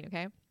 18,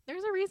 okay?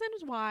 There's a reason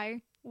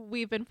why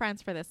we've been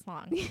friends for this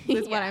long,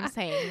 is what I'm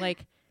saying.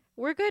 Like,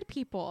 we're good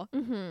people.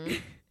 Mm-hmm.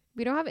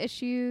 We don't have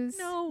issues.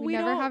 No, we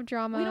never have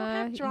drama. We don't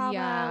have drama.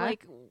 Yeah.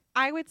 Like,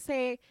 I would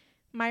say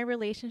my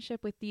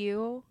relationship with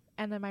you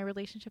and then my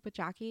relationship with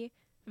Jackie,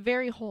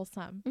 very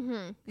wholesome.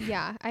 Mm-hmm.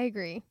 Yeah, I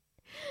agree.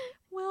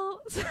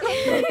 Well,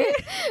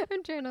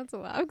 I'm trying not to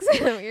laugh because I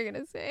know what you're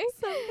going to say.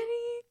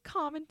 somebody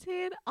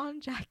commented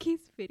on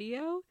Jackie's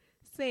video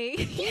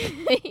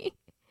saying,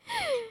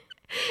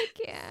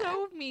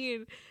 so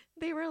mean.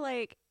 They were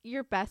like,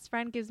 your best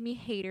friend gives me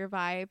hater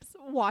vibes.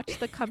 Watch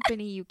the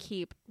company you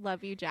keep.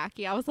 Love you,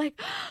 Jackie. I was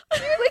like,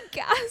 you're like,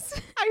 gasp.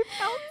 I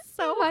felt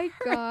so oh my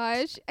hurt.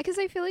 gosh. Because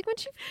I feel like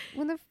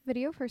when the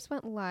video first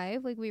went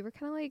live, like we were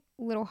kind of like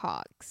little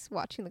hawks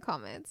watching the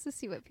comments to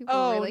see what people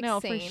were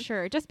like saying. For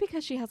sure. Just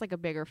because she has like a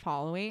bigger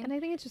following. And I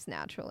think it's just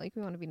natural. Like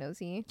we want to be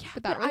nosy. Yeah,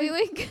 but that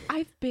really like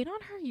I've been on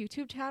her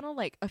YouTube channel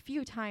like a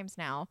few times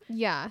now.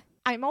 Yeah.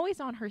 I'm always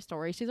on her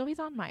story. She's always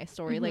on my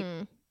story. Mm-hmm.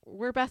 Like,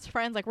 we're best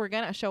friends. Like, we're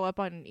gonna show up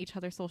on each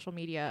other's social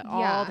media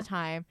all the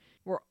time.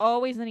 We're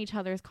always in each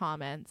other's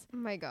comments. Oh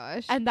my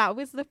gosh. And that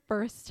was the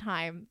first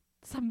time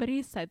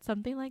somebody said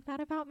something like that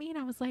about me, and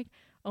I was like,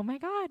 oh my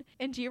god.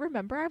 And do you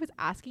remember I was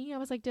asking you, I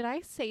was like, did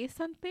I say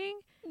something?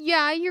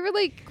 Yeah, you were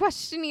like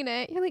questioning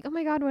it. You're like, oh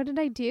my god, what did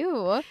I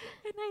do? And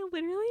I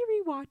literally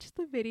rewatched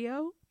the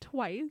video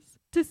twice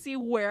to see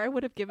where I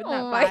would have given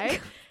that my vibe. God.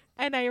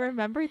 And I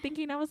remember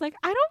thinking, I was like,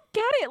 I don't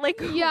get it. Like,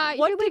 yeah,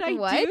 what did like, I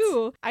what?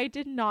 do? I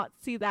did not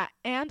see that.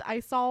 And I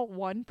saw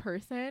one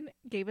person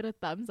gave it a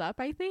thumbs up,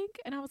 I think.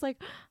 And I was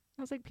like,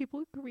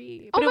 people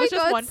agree. But oh it was my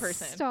just God, one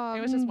person. stop.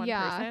 It was just one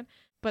Yeah. person.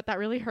 But that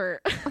really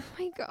hurt. Oh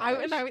my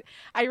gosh.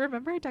 I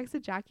remember I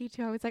texted Jackie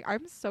too. I was like,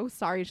 I'm so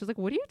sorry. She was like,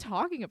 what are you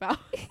talking about?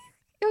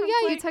 Oh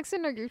yeah, like, you texted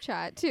in our group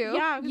chat too.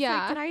 Yeah. I was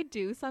like, did I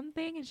do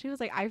something? And she was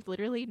like, I've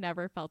literally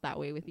never felt that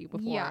way with you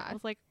before. Yeah. I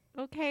was like,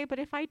 okay, but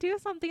if I do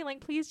something,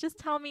 like, please just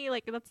tell me.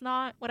 Like, that's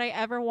not what I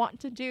ever want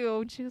to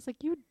do. And she was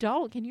like, you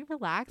don't. Can you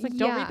relax? Like,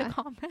 don't read the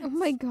comments. Oh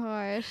my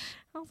gosh.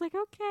 I was like,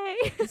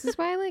 okay. This is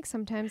why, like,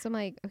 sometimes I'm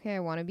like, okay, I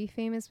want to be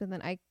famous, but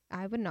then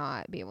I would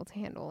not be able to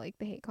handle, like,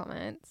 the hate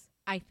comments.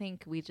 I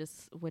think we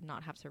just would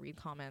not have to read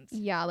comments.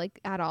 Yeah, like,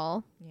 at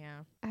all. Yeah.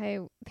 I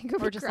think I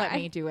would Or just cry. let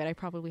me do it. I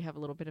probably have a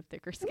little bit of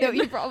thicker skin. No,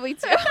 you probably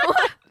do.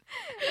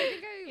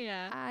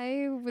 Yeah.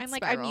 I would I'm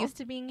like, spiral. I'm used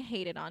to being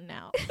hated on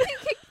now.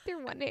 They're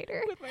one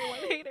hater. With my one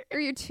hater. Or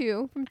you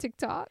two from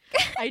TikTok.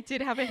 I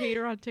did have a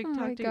hater on TikTok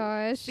Oh my too.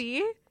 gosh.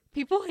 See?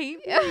 People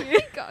hate me. Oh my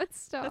god,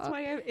 stop. That's why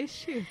I have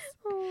issues.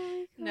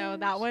 Oh my No,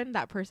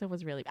 that person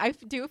was really,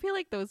 do feel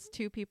like those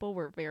two people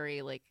were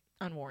very like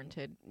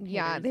unwarranted.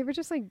 Yeah, haters. they were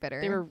just like bitter.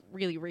 They were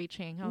really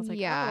reaching. I was like,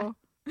 Yeah.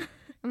 oh.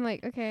 I'm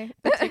like, okay.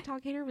 The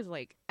TikTok hater was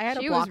like, I had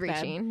to She block was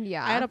reaching. them.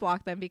 Yeah. I had to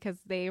block them because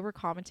they were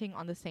commenting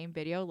on the same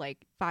video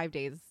like 5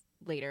 days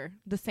later.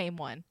 The same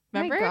one.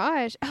 Remember? Oh my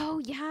gosh. Oh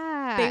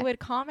yeah. They would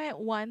comment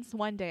once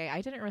one day.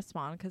 I didn't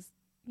respond because,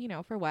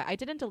 for what? I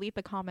didn't delete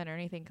the comment or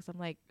anything because I'm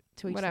like,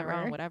 to each their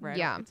own, whatever.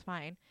 Yeah. It's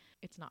fine.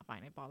 It's not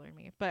fine. It bothered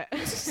me. But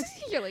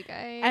you're like,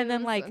 and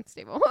then like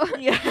unstable.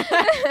 yeah.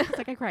 It's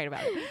like I cried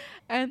about it.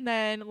 And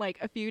then like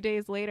a few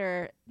days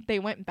later they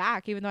went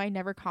back, even though I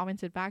never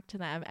commented back to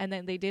them. And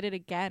then they did it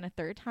again a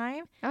third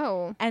time.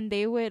 Oh. And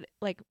they would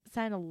like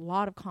send a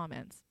lot of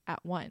comments at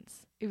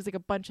once. It was like a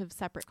bunch of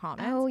separate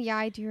comments. Oh yeah,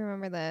 I do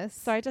remember this.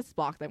 So I just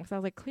blocked them because I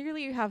was like,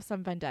 clearly you have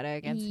some vendetta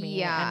against me.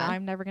 Yeah. And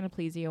I'm never going to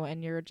please you.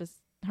 And you're just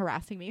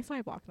harassing me. So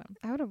I blocked them.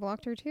 I would have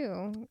blocked her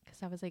too.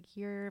 Because I was like,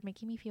 you're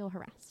making me feel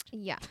harassed.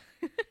 Yeah.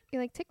 You're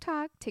like,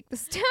 TikTok, take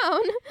this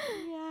down.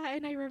 Yeah.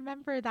 And I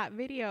remember that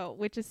video,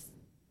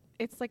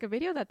 it's like a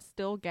video that's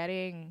still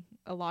getting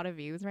a lot of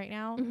views right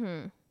now.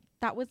 Mm-hmm.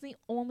 That was the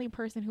only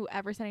person who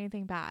ever said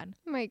anything bad.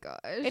 Oh my gosh.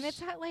 And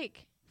it's at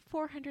like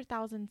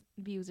 400,000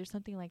 views or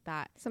something like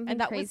that. Something and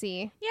that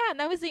crazy. And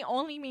that was the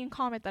only mean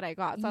comment that I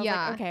got. So I was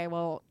like, okay,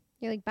 well,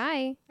 you're like,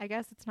 bye. I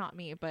guess it's not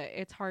me, but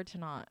it's hard to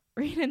not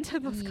read into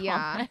those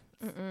yeah.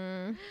 comments.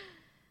 Mm-mm.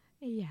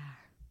 Yeah.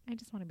 I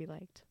just want to be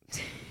liked.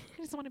 I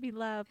just want to be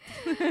loved.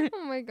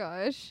 Oh my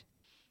gosh.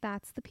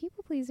 That's the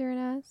people pleaser in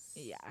us.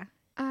 Yeah.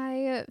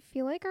 I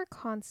feel like our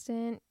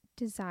constant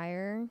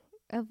desire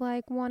of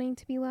like wanting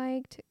to be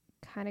liked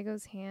kind of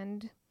goes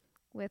hand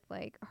with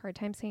like a hard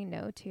time saying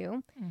no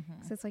too.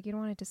 Mm-hmm. So it's like you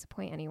don't want to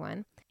disappoint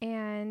anyone.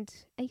 And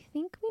I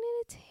think we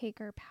need to take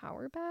our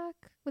power back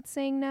with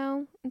saying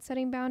no and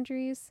setting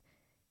boundaries,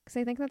 because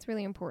I think that's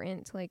really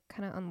important to like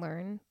kind of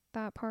unlearn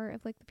that part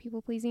of like the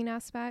people pleasing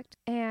aspect.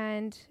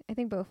 And I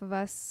think both of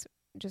us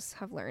just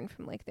have learned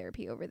from like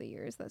therapy over the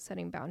years that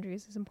setting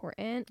boundaries is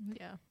important.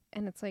 Yeah.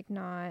 And it's like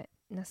not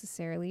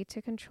necessarily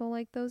to control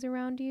like those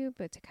around you,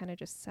 but to kind of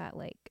just set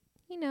like,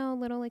 a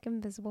little like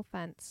invisible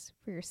fence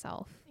for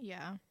yourself.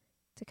 Yeah.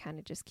 To kind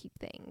of just keep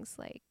things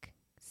like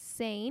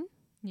sane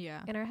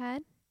Yeah. in our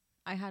head.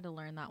 I had to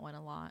learn that one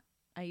a lot.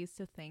 I used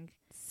to think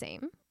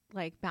Same.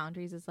 like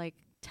boundaries is like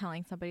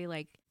telling somebody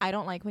like, I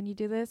don't like when you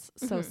do this,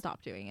 so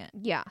stop doing it.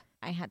 Yeah.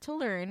 I had to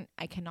learn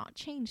I cannot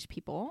change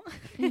people.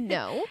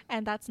 No.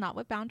 And that's not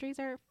what boundaries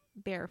are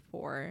there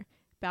for.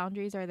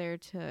 Boundaries are there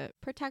to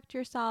protect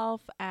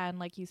yourself, and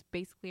like you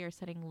basically are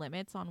setting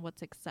limits on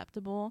what's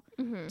acceptable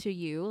to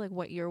you, like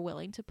what you're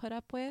willing to put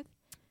up with.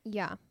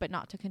 Yeah. But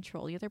not to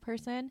control the other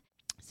person.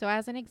 So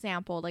as an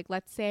example, like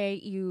let's say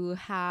you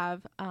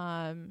have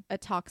a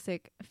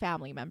toxic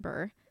family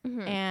member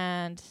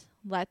and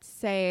let's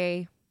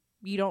say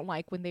you don't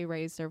like when they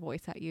raise their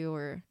voice at you,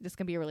 or this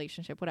can be a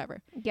relationship,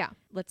 whatever. Yeah.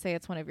 Let's say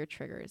it's one of your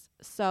triggers.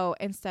 So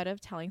instead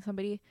of telling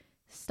somebody,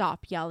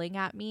 stop yelling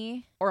at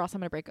me or else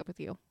I'm going to break up with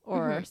you,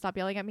 or stop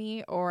yelling at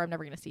me or I'm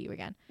never going to see you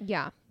again.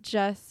 Yeah.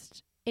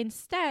 Just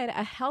instead,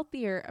 a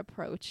healthier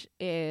approach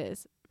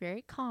is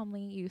very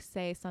calmly, you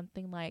say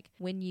something like,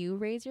 when you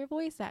raise your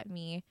voice at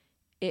me,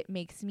 it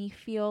makes me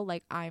feel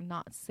like I'm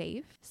not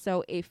safe.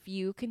 So if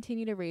you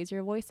continue to raise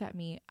your voice at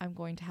me, I'm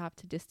going to have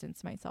to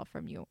distance myself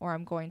from you, or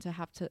I'm going to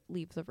have to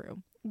leave the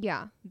room.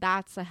 Yeah.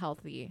 That's a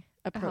healthy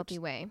approach, a healthy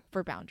way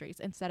for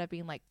boundaries, instead of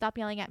being like, stop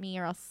yelling at me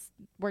or else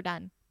we're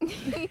done.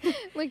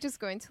 Like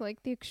just going to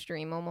like the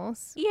extreme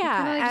almost. Yeah.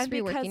 Like, and just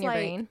reworking your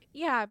brain.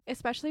 Yeah,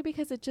 especially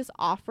because it just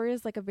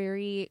offers like a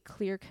very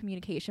clear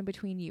communication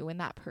between you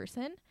and that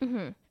person.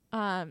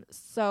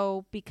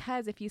 So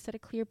because if you set a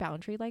clear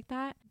boundary like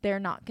that, they're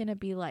not going to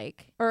be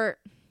like, or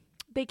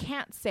they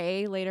can't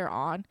say later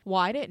on,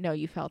 well, I didn't know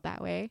you felt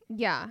that way.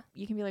 Yeah.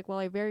 You can be like, well,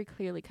 I very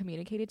clearly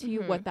communicated to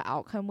you what the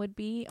outcome would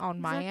be on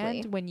my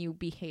end when you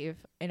behave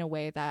in a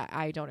way that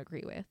I don't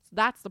agree with. So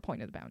that's the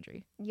point of the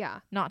boundary. Yeah.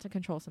 Not to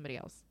control somebody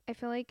else. I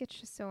feel like it's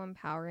just so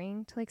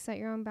empowering to like set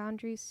your own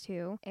boundaries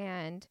too.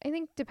 And I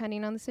think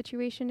depending on the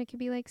situation, it could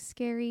be like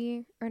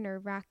scary or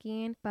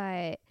nerve-wracking,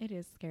 but it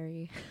is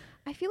scary.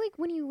 I feel like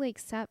when you like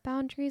set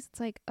boundaries, it's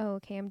like, oh,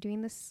 okay, I'm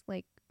doing this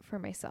like for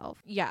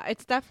myself. Yeah,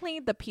 it's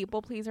definitely the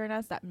people pleaser in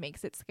us that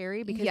makes it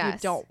scary, because you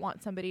don't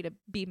want somebody to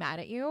be mad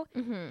at you.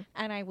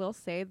 And I will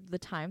say, the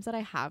times that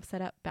I have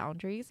set up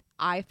boundaries,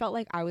 I felt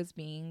like I was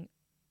being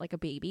like a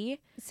baby.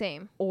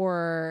 Same.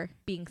 Or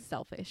being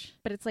selfish.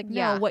 But it's like,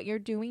 no, what you're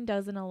doing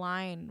doesn't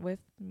align with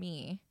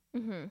me.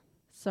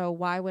 So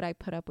why would I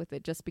put up with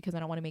it just because I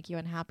don't want to make you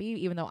unhappy,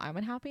 even though I'm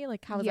unhappy?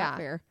 Like, how is that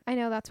fair? I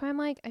know. That's why I'm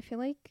like, I feel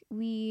like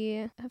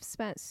we have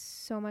spent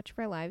so much of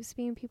our lives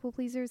being people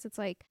pleasers. It's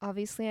like,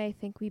 obviously, I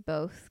think we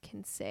both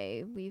can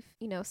say we've,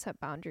 you know, set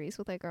boundaries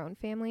with like our own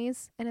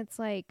families. And it's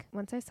like,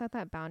 once I set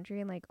that boundary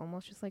and like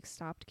almost just like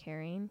stopped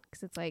caring,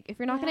 because it's like, if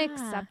you're not going to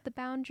accept the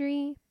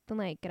boundary, then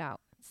like get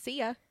out. See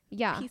ya.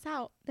 Yeah. Peace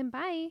out. Then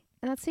bye.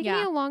 And that's taking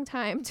me a long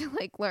time to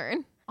like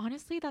learn.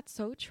 Honestly, that's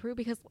so true,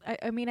 because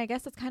I mean, I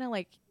guess it's kind of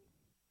like,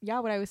 yeah,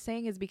 what I was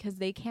saying is because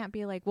they can't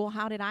be like, well,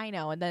 how did I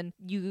know? And then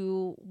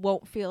you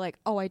won't feel like,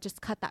 oh, I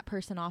just cut that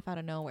person off out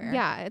of nowhere.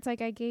 Yeah, it's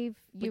like I gave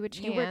you a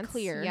chance. You were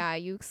clear. Yeah,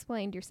 you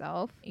explained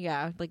yourself.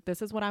 Yeah, like,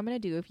 this is what I'm going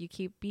to do if you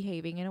keep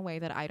behaving in a way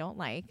that I don't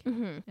like.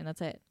 And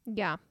that's it.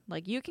 Yeah.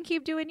 Like, you can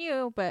keep doing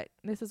you, but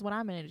this is what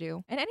I'm going to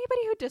do. And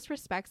anybody who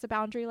disrespects a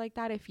boundary like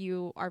that, if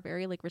you are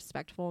very like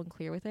respectful and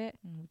clear with it,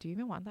 do you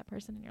even want that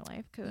person in your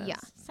life? Because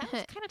sounds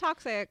kind of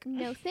toxic.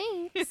 No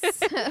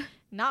thanks.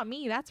 Not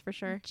me, that's for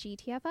sure.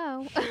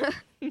 GTFO.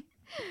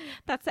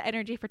 That's the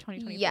energy for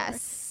 2024.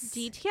 Yes.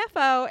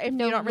 GTFO if you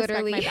don't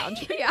respect my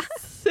boundaries. Yeah.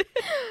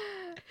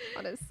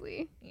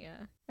 Honestly. Yeah.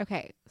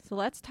 Okay, so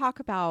let's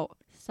talk about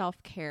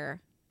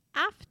self-care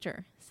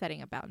after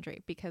setting a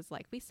boundary, because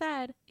like we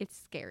said, it's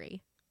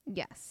scary.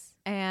 Yes.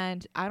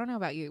 And I don't know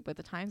about you, but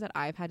the times that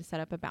I've had to set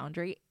up a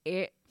boundary,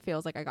 it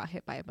feels like I got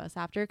hit by a bus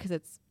after, because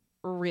it's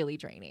really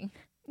draining.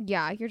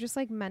 Yeah, you're just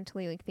like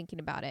mentally like thinking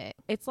about it.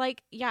 It's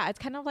like, yeah, it's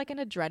kind of like an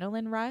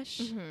adrenaline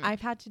rush. I've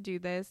had to do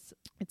this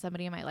with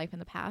somebody in my life in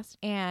the past,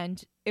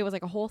 and it was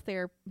like a whole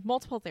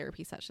multiple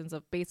therapy sessions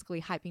of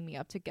basically hyping me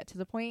up to get to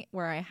the point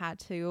where I had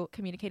to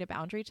communicate a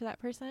boundary to that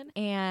person.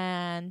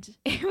 And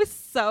it was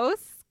so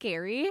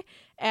scary,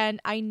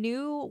 and I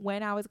knew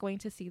when I was going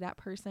to see that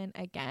person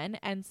again.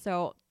 And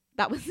so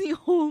that was the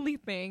only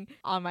thing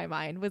on my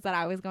mind, was that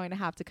I was going to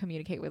have to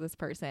communicate with this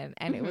person,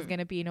 and it was going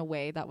to be in a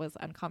way that was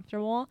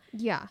uncomfortable.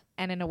 Yeah.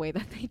 And in a way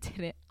that they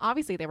didn't.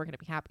 Obviously, they weren't going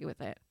to be happy with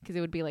it, because it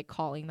would be like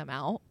calling them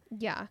out.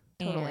 Yeah,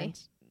 totally. And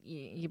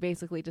you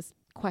basically just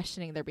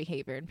questioning their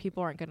behavior, and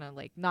people aren't going to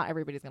like, not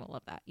everybody's going to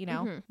love that, you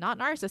know? Not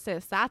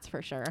narcissists, that's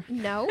for sure.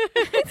 No.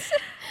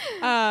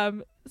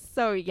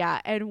 So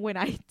yeah, and when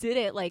I did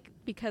it, like,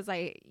 because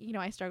I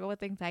struggle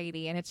with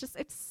anxiety, and it's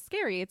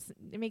scary. It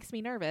makes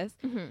me nervous.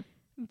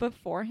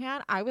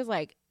 Beforehand, I was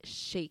like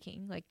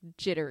shaking, like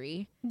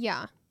jittery.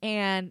 Yeah.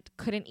 And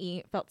couldn't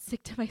eat, felt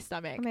sick to my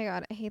stomach. Oh my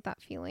God, I hate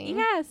that feeling.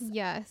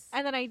 Yes.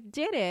 And then I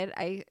did it.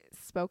 I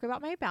spoke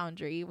about my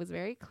boundary, was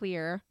very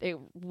clear. It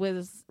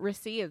was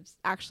received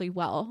actually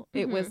well.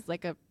 It was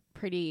like a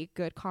pretty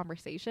good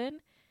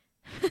conversation.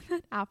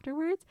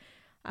 Afterwards,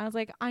 I was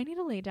like, I need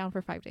to lay down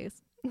for 5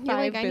 days. You're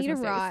like, I need a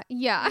rot.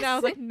 Yeah. And I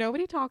was like,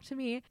 nobody talked to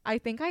me. I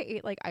think I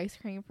ate like ice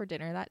cream for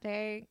dinner that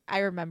day. I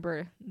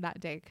remember that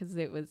day because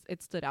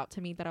it stood out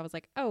to me that I was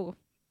like, oh,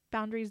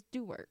 boundaries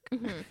do work.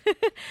 Mm-hmm.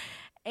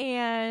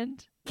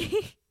 And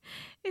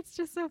it's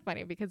just so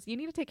funny because you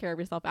need to take care of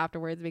yourself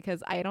afterwards,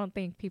 because I don't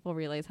think people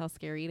realize how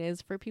scary it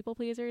is for people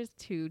pleasers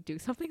to do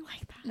something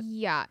like that.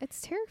 Yeah,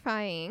 it's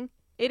terrifying.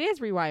 It is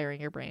rewiring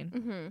your brain.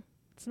 Mm-hmm.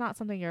 It's not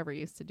something you're ever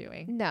used to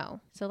doing. No.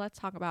 So let's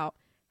talk about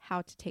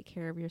how to take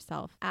care of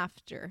yourself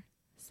after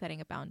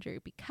setting a boundary,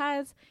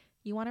 because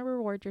you want to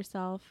reward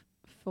yourself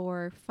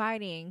for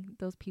fighting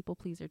those people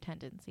pleaser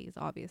tendencies,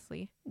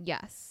 obviously.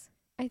 Yes.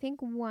 I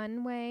think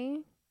one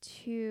way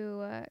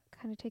to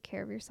kind of take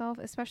care of yourself,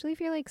 especially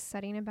if you're like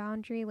setting a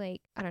boundary,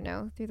 like, I don't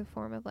know, through the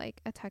form of like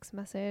a text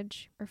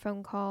message or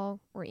phone call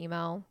or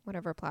email,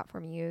 whatever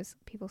platform you use.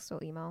 People still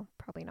email,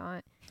 probably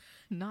not.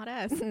 Not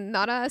us.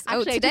 Not us.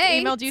 Actually, today.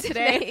 I just emailed you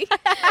today.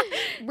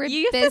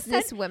 We're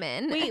business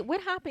women. Wait,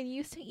 what happened? You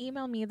used to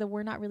email me the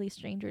 "we're not really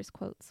strangers"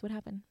 quotes. What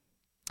happened?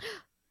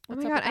 Oh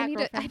my God, I need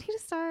to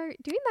start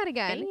doing that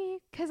again.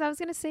 Because I was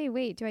going to say,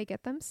 wait, do I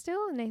get them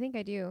still? And I think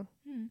I do.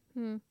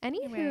 Anywho.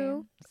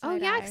 Anyway, oh,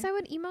 yeah, because I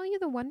would email you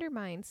the Wonder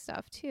Mind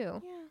stuff,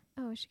 too. Yeah.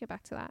 Oh, I should get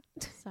back to that.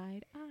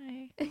 Side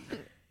eye.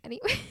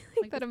 Anyway,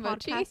 like that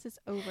emoji. Podcast is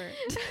over.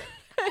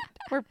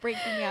 We're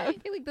breaking up. I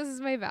feel like this is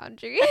my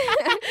boundary.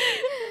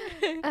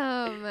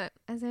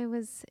 As I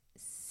was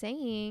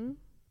saying,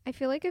 I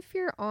feel like if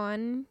you're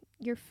on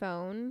your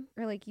phone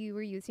or like you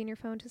were using your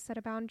phone to set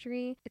a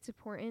boundary, it's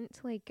important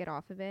to like get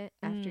off of it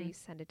after you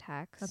send a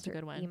text That's a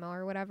good one. email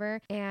or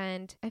whatever.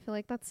 And I feel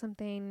like that's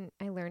something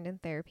I learned in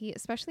therapy,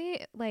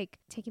 especially like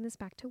taking this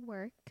back to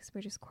work because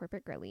we're just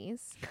corporate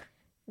girlies.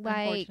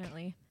 Like,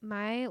 unfortunately,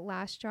 my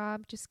last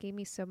job just gave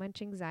me so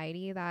much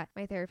anxiety that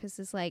my therapist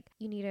is like,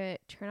 you need to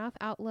turn off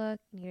Outlook,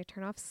 you need to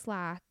turn off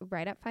Slack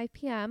right at 5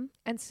 p.m.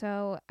 And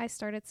so I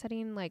started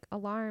setting like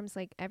alarms.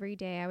 Like every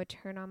day I would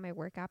turn on my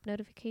work app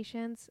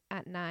notifications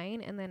at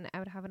 9, and then I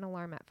would have an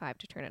alarm at 5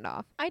 to turn it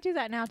off. I do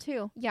that now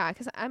too. Yeah,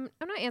 because I'm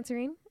not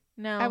answering.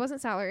 No, I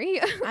wasn't salary.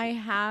 I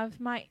have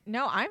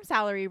I'm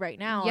salary right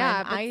now.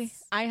 Yeah, and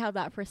I have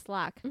that for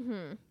Slack.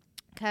 Mm-hmm.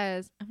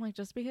 Because I'm like,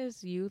 just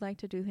because you like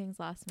to do things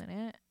last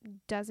minute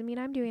doesn't mean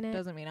I'm doing it.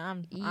 doesn't mean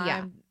I'm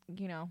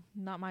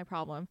not my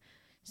problem.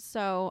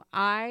 So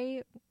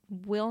I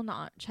will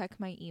not check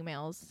my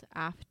emails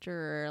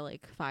after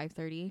like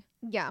 5:30.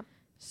 Yeah.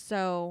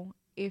 So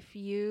if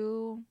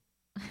you,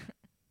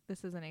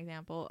 this is an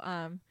example.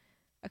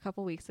 A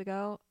couple weeks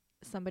ago,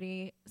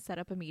 somebody set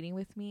up a meeting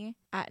with me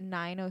at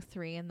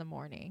 9:03 in the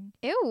morning.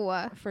 Ew.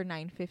 For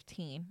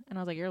 9:15, and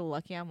I was like, "You're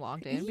lucky I'm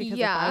logged in, because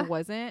Yeah. if I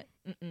wasn't."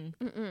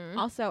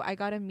 Also, I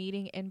got a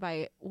meeting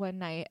invite one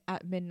night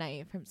at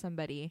midnight from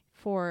somebody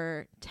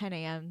for 10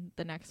 a.m.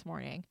 the next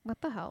morning.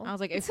 What the hell? I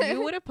was like, if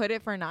you would have put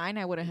it for 9,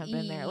 I wouldn't have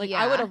been there. Like,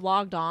 Yeah. I would have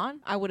logged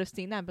on. I would have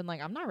seen that and been like,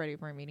 I'm not ready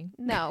for a meeting.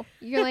 No.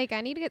 You're like, I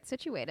need to get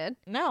situated.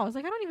 No, I was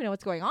like, I don't even know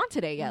what's going on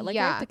today yet. Like, I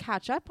Yeah. have to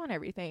catch up on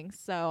everything.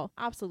 So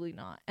absolutely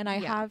not. And I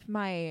Yeah. have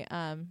my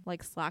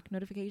like Slack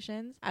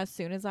notifications. As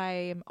soon as I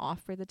am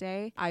off for the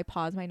day, I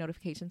pause my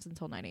notifications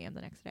until 9 a.m.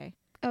 the next day.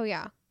 Oh,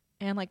 yeah.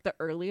 And like the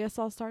earliest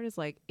I'll start is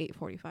like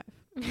 8:45.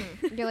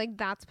 You're like,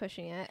 that's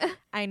pushing it.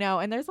 I know.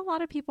 And there's a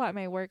lot of people at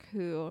my work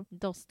who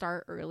they'll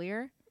start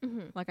earlier.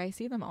 Mm-hmm. Like I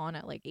see them on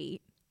at like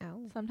 8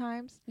 Oh.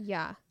 sometimes.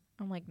 Yeah.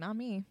 I'm like, not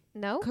me.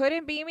 No.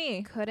 Couldn't be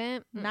me.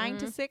 Couldn't. 9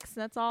 to 6.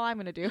 That's all I'm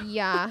going to do.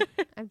 Yeah.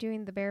 I'm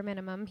doing the bare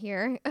minimum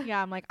here.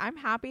 Yeah. I'm like, I'm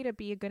happy to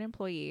be a good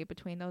employee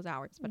between those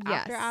hours. But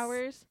Yes. after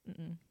hours,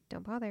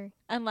 Don't bother.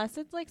 unless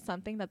it's like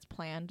something that's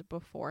planned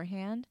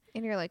beforehand.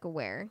 And you're like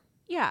aware.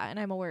 Yeah. And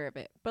I'm aware of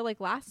it. But like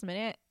last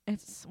minute,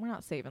 we're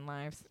not saving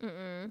lives.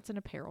 Mm-mm. It's an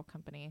apparel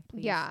company.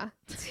 Please. Yeah.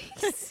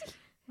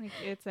 Like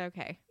it's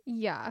okay.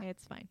 Yeah.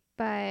 It's fine.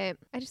 But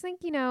I just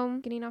think,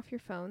 getting off your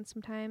phone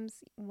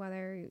sometimes,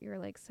 whether you're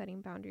like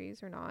setting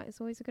boundaries or not,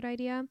 is always a good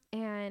idea.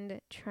 And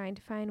trying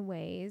to find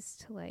ways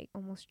to like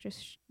almost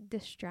just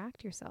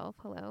distract yourself.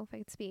 Hello, if I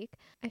could speak.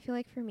 I feel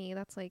like for me,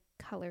 that's like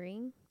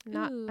coloring.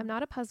 Ooh. I'm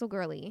not a puzzle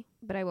girly,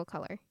 but I will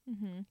color.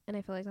 Mm-hmm. And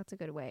I feel like that's a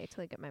good way to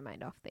like get my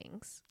mind off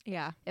things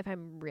Yeah. if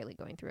I'm really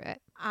going through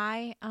it.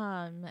 I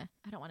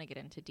don't want to get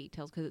into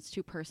details because it's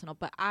too personal,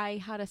 but I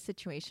had a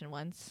situation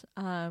once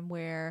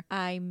where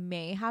I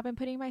may have been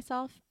putting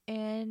myself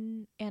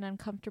in an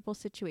uncomfortable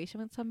situation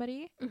with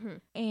somebody,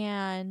 Mm-hmm.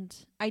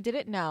 and I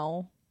didn't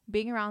know.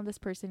 Being around this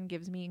person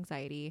gives me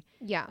anxiety,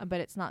 Yeah. but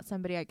it's not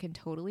somebody I can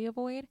totally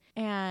avoid.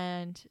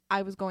 And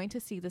I was going to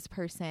see this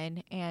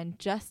person, and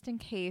just in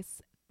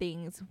case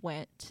things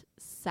went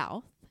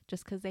south,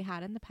 just because they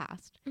had in the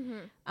past,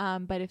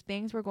 Mm-hmm. but if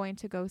things were going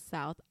to go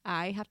south,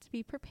 I have to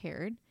be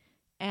prepared.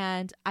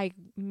 And I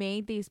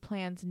made these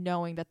plans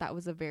knowing that that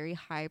was a very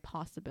high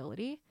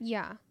possibility.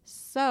 Yeah.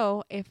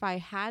 So if I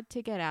had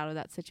to get out of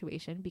that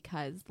situation,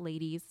 because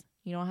ladies,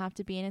 you don't have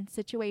to be in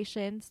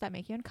situations that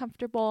make you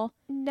uncomfortable,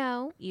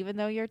 No. even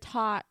though you're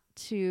taught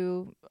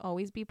to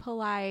always be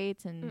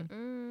polite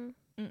and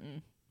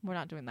we're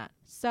not doing that.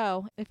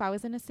 So if I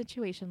was in a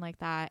situation like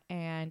that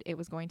and it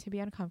was going to be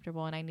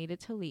uncomfortable and I needed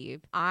to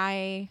leave,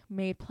 I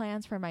made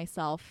plans for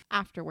myself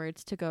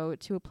afterwards to go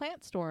to a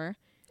plant store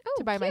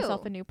to buy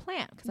myself a new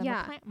plant because I'm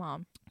a plant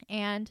mom.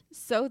 And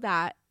so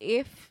that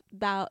if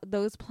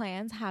those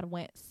plans had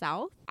went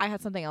south, I had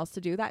something else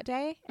to do that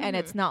day. And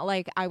it's not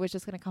like I was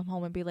just going to come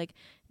home and be like,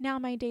 now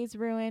my day's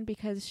ruined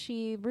because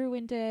she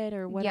ruined it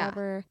or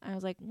whatever. I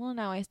was like, well,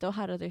 no, I still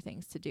had other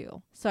things to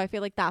do. So I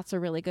feel like that's a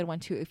really good one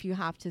too. If you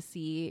have to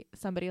see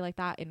somebody like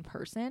that in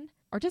person,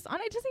 or just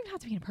on, it doesn't even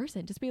have to be in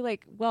person. Just be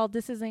like, well,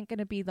 this isn't going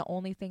to be the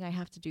only thing I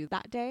have to do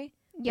that day.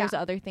 Yeah. There's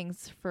other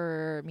things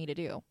for me to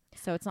do.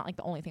 So it's not like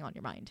the only thing on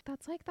your mind.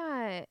 That's like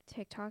that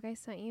TikTok I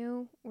sent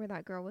you where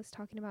that girl was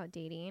talking about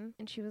dating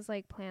and she was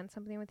like, plan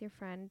something with your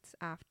friends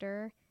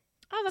after.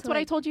 Oh, that's what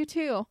I told you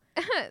too.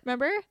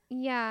 Remember?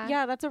 Yeah.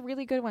 Yeah, that's a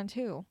really good one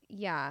too.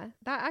 Yeah.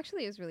 That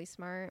actually is really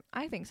smart.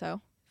 I think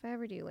so. If I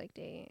ever do like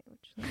date,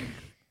 which like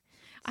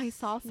I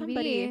saw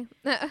somebody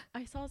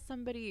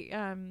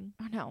oh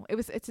no,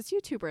 it's this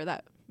YouTuber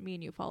that me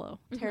and you follow,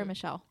 Tara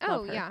Michelle.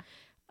 Oh yeah.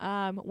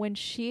 When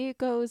she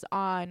goes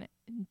on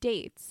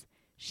dates,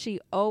 she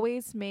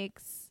always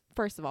makes,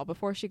 first of all,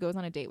 before she goes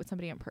on a date with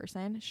somebody in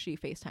person, she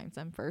FaceTimes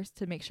them first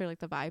to make sure like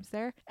the vibe's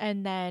there.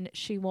 And then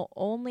she will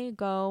only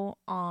go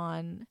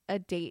on a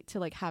date to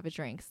like have a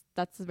drink.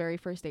 That's the very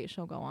first date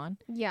she'll go on.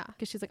 Yeah.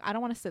 Because she's like, I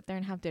don't want to sit there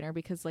and have dinner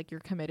because like you're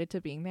committed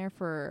to being there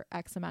for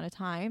X amount of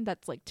time.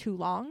 That's like too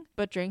long.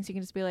 But drinks, you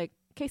can just be like,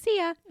 okay, see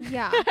ya.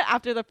 Yeah.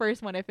 After the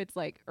first one, if it's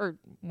like, or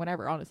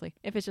whatever, honestly,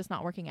 if it's just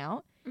not working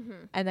out.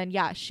 And then,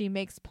 yeah, she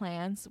makes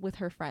plans with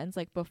her friends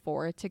like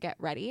before to get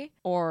ready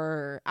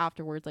or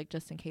afterwards, like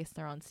just in case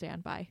they're on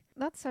standby.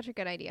 That's such a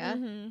good idea.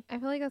 I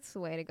feel like that's the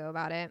way to go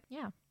about it.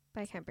 Yeah.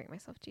 But I can't bring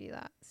myself to do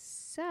that.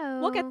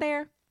 So we'll get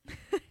there.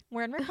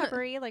 We're in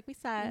recovery, like we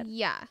said.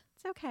 Yeah.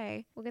 It's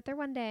okay. We'll get there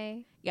one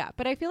day. Yeah.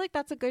 But I feel like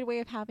that's a good way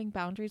of having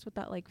boundaries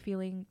without like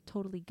feeling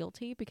totally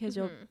guilty because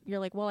you're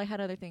like, well, I had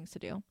other things to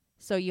do.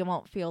 So you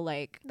won't feel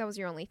like that was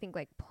your only thing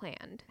like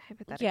planned,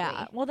 hypothetically.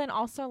 Yeah. Well, then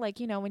also like,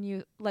 you know, when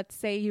you, let's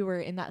say you were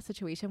in that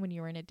situation when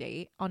you were on a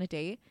date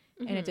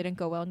and it didn't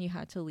go well and you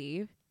had to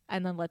leave.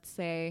 And then let's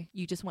say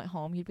you just went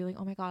home, you'd be like,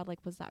 oh my God,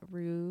 like, was that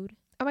rude?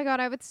 Oh my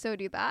God, I would so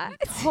do that.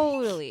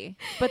 Totally.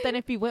 But then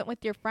if you went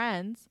with your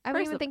friends, I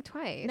wouldn't even think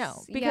twice.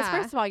 No, because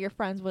first of all, your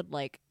friends would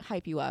like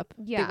hype you up.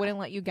 Yeah. They wouldn't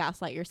let you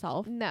gaslight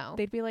yourself. No.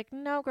 They'd be like,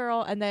 no,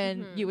 girl. And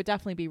then you would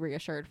definitely be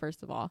reassured,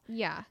 first of all.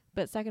 Yeah.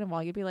 But second of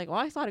all, you'd be like, well,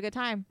 I still had a good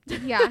time.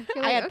 Yeah.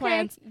 Like, I had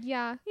plans.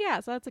 Yeah. Yeah.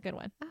 So that's a good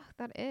one. Oh,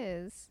 that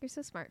is. You're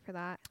so smart for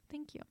that.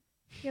 Thank you.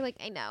 You're like,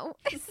 I know.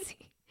 You're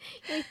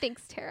like,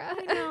 thanks, Tara.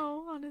 I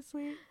know,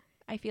 honestly.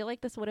 I feel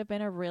like this would have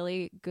been a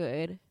really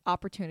good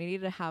opportunity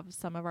to have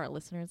some of our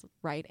listeners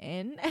write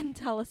in and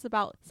tell us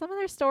about some of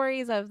their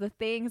stories of the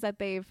things that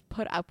they've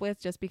put up with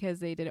just because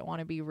they didn't want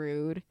to be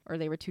rude or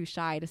they were too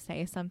shy to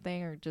say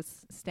something or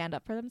just stand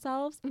up for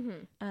themselves.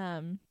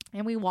 And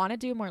we want to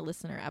do more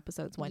listener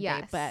episodes one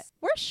day, but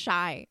we're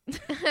shy.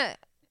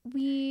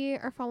 We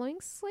are following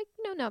like,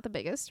 no, not the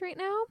biggest right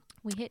now.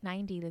 We hit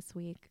 90 this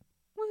week.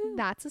 Woo-hoo.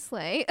 That's a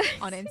slay.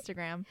 On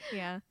Instagram.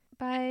 Yeah.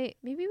 But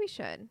maybe we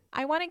should.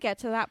 I want to get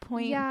to that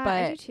point. Yeah, but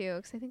I do too,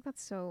 because I think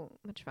that's so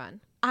much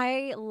fun.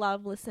 I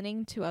love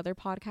listening to other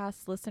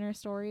podcasts, listener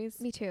stories.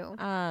 Me too.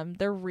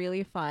 They're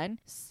really fun.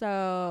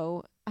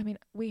 So, I mean,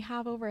 we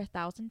have over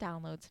 1,000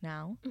 downloads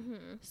now.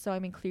 So, I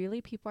mean,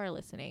 clearly people are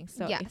listening.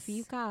 So, if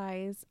you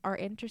guys are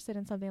interested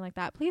in something like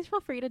that, please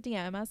feel free to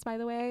DM us, by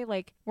the way.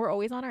 Like, we're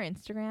always on our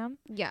Instagram.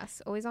 Yes,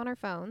 always on our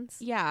phones.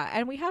 Yeah,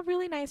 and we have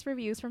really nice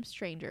reviews from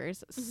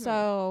strangers.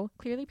 So,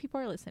 clearly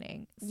people are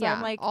listening. So,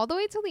 I'm like, all the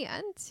way till the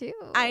end, too.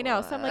 I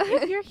know. So, I'm like,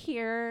 if you're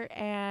here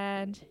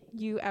and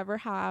you ever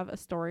have a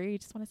story, you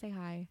just want to say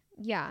hi.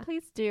 Yeah.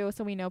 Please do,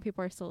 so we know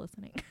people are still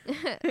listening.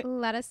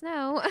 Let us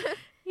know.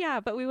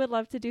 Yeah, but we would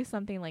love to do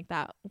something like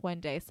that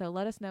one day. So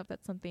let us know if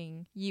that's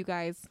something you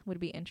guys would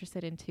be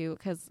interested in too,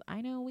 because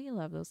I know we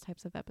love those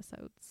types of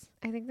episodes.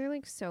 I think they're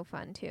like so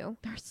fun too.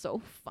 They're so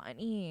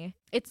funny.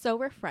 It's so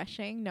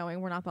refreshing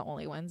knowing we're not the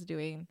only ones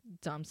doing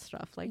dumb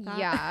stuff like that.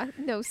 Yeah,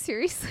 no,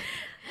 seriously.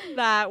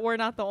 That we're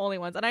not the only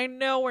ones. And I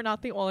know we're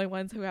not the only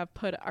ones who have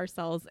put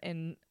ourselves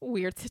in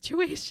weird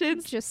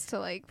situations. Just to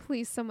like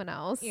please someone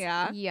else.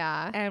 Yeah.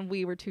 Yeah. And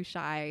we were too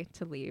shy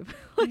to leave.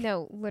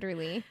 No,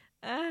 literally.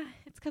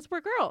 It's because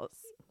we're girls.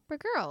 We're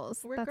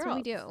girls. That's girls. what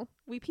we do.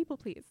 We people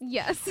please.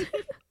 Yes.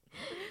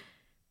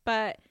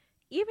 But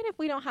even if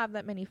we don't have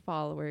that many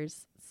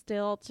followers,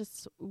 still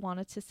just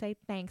wanted to say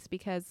thanks,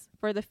 because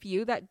for the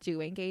few that do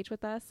engage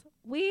with us,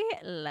 we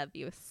love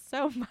you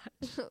so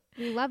much.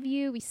 We love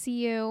you. We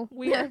see you.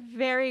 We are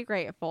very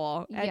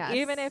grateful. And yes.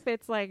 even if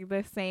it's like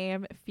the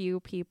same few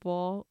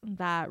people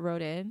that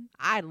wrote in,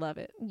 I love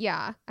it.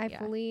 Yeah, I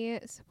fully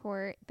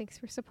support. Thanks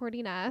for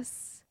supporting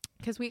us.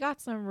 Because we got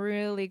some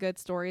really good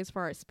stories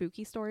for our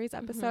spooky stories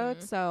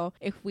episode. So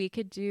if we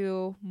could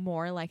do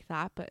more like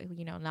that, but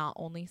you know, not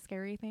only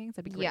scary things,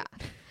 that'd be great.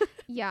 Yeah.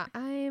 Yeah,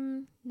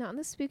 I'm not in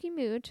the spooky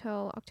mood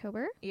till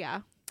October. Yeah.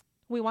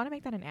 We want to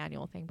make that an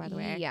annual thing, by the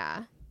way.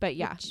 Yeah. But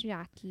yeah.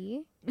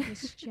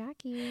 Miss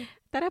Jackie.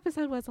 That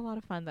episode was a lot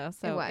of fun though.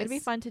 So it'd be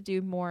fun to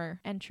do more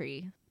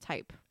entry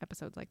type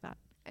episodes like that.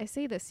 I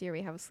say this year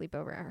we have a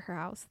sleepover at her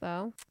house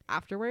though.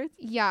 Afterwards?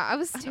 Yeah, I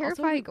was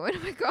terrified going to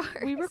my car.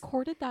 We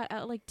recorded that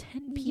at like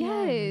 10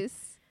 p.m.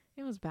 Yes.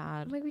 It was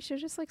bad. I'm like, we should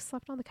have just like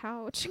slept on the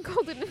couch and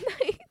called it a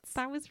night.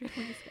 That was really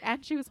scary.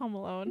 And she was home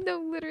alone. No,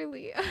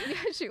 literally. Yeah,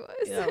 she was.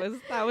 Yeah,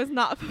 that was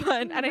not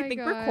fun. Oh and I my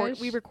think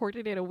we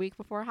recorded it a week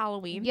before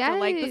Halloween. Yes. So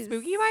like the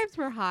spooky vibes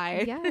were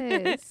high.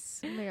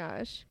 Yes. Oh my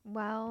gosh.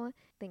 Well,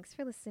 thanks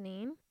for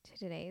listening to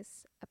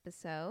today's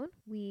episode.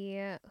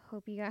 We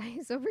hope you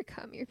guys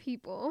overcome your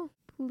people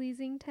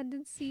pleasing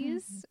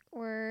tendencies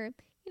or,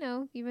 you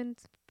know, even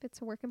if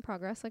it's a work in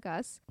progress like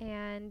us.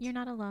 And You're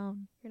not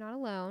alone. you're not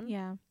alone.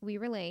 Yeah. We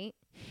relate.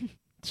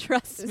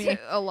 Trust me.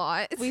 A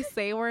lot. We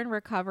say we're in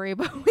recovery,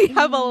 but we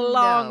have a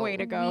long way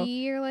to go.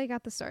 We're like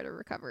at the start of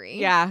recovery.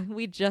 Yeah.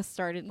 We just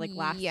started like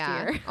last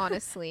year.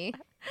 Honestly.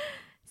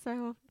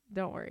 So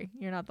don't worry.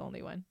 You're not the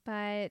only one.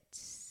 But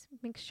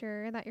make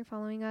sure that you're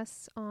following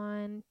us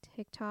on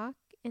TikTok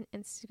and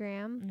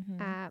Instagram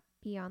at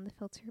Beyond the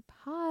Filter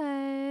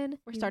Pod.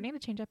 We're starting to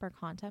change up our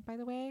content, by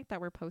the way,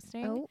 that we're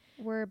posting. Oh,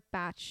 we're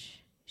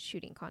batch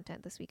shooting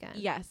content this weekend.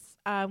 Yes.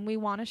 We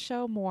want to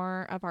show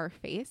more of our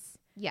face.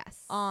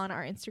 Yes. On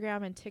our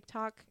Instagram and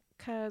TikTok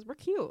because we're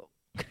cute.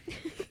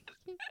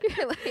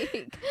 You're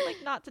like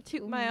not to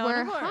toot my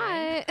own horn. We're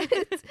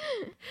hot.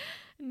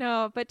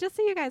 No, but just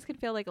so you guys can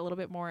feel like a little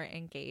bit more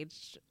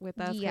engaged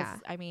with us. Yeah.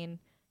 I mean,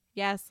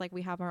 yes, like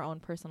we have our own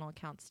personal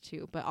accounts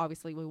too, but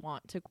obviously we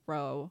want to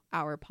grow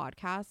our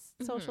podcast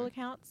social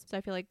accounts. So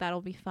I feel like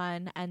that'll be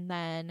fun. And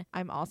then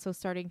I'm also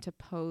starting to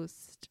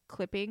post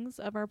clippings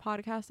of our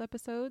podcast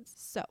episodes.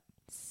 So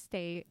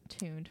stay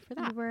tuned for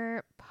that. We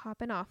were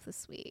popping off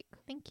this week.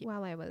 Thank you.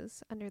 While I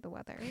was under the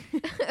weather.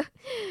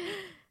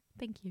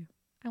 Thank you.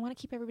 I want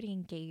to keep everybody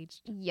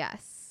engaged.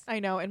 Yes.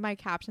 I know. In my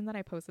caption that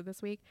I posted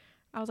this week,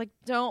 I was like,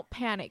 don't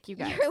panic, you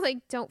guys. You're like,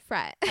 don't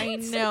fret. I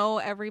know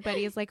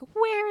everybody is like,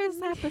 where is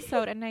the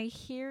episode? And I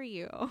hear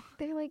you.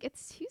 They're like,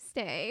 it's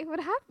Tuesday. What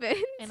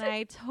happened? And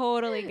I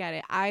totally get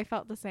it. I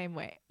felt the same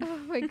way. Oh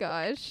my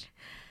gosh.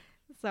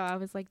 So I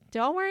was like,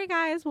 don't worry,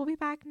 guys. We'll be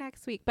back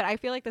next week. But I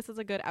feel like this is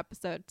a good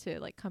episode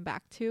to like come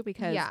back to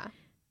because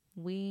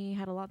we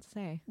had a lot to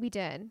say. We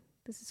did.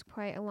 This is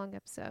quite a long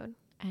episode.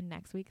 And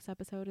next week's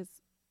episode is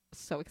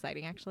so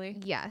exciting, actually.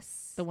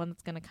 Yes. The one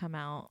that's going to come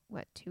out.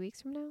 What, 2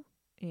 weeks from now?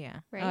 Yeah.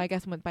 Right. Oh, I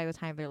guess by the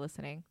time they're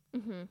listening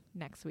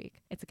next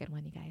week. It's a good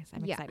one, you guys.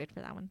 I'm excited for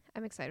that one.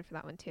 I'm excited for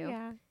that one too.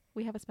 Yeah.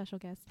 We have a special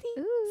guest.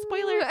 Ooh.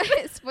 Spoiler.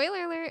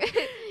 Spoiler alert.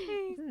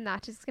 It's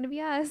not just going to be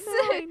us. No,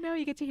 I know.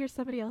 You get to hear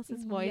somebody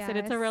else's voice. And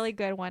it's a really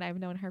good one. I've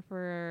known her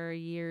for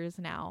years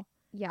now.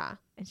 Yeah.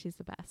 And she's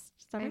the best.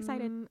 So I'm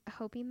excited. I'm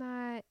hoping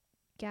that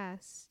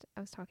guest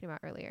I was talking about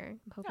earlier.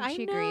 I'm hoping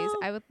she agrees.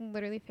 I would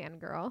literally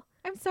fangirl.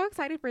 I'm so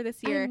excited for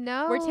this year. I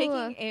know. We're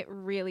taking it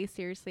really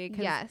seriously.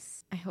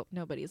 Yes. I hope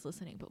nobody's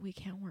listening, but we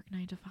can't work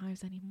 9 to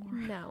 5s anymore.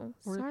 No.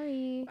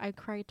 Sorry. I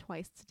cried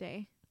twice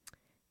today.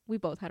 We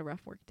both had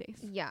rough work days.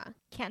 Yeah.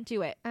 Can't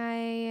do it.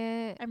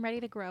 I'm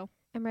ready to grow.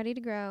 I'm ready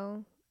to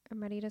grow.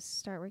 I'm ready to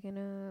start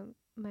working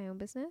my own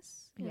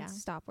business. Yeah. And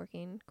stop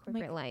working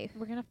corporate life.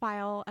 We're going to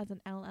file as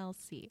an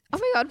LLC. Oh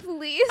my God,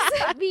 please.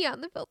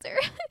 Beyond the Filter.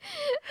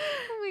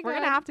 Oh my God. We're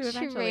going to have to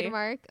eventually.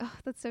 Trademark. Oh,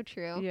 that's so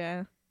true.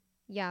 Yeah.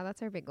 Yeah,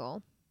 that's our big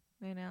goal.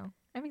 I know.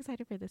 I'm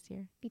excited for this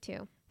year. Me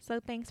too.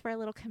 So thanks for our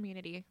little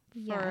community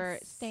for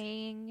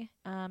staying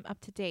up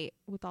to date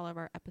with all of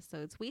our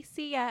episodes. We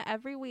see ya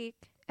every week.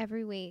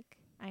 Every week.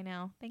 I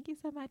know. Thank you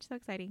so much. So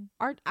exciting.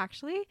 Our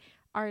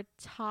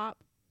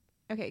top,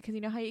 okay, because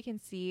you know how you can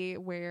see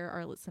where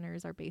our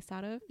listeners are based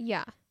out of?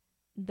 Yeah.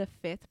 The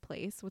 5th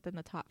place within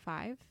the top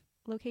 5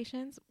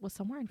 locations was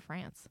somewhere in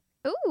France.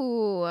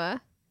 Ooh.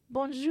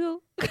 Bonjour.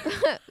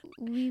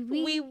 Oui,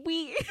 oui. Oui,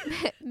 oui.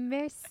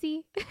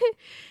 Merci.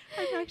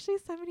 I'm actually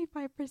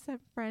 75%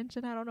 French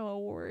and I don't know a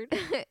word.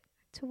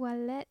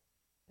 Toilette.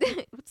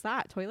 What's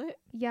that? Toilet?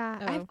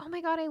 Yeah. Oh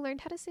my God, I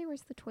learned how to say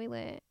where's the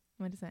toilet.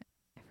 What is it?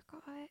 I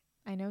forgot.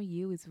 I know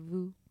you is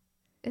vous.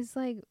 It's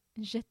like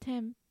Je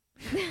t'aime.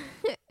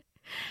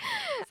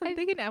 So I'm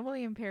thinking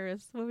Emily in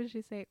Paris. What would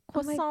she say?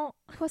 Croissant.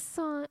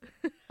 Croissant.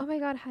 Oh my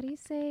God, how do you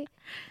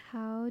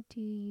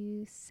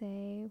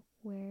say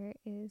where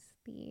is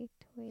the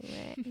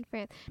toilet in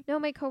France? No,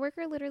 my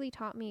coworker literally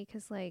taught me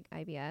because like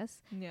IBS.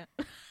 Yeah.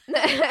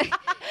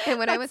 And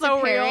when I went to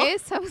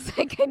Paris, I was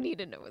like, I need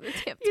to know where the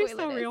damn toilet is. You're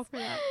so real for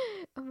that.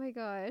 Oh my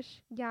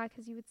gosh. Yeah,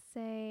 because you would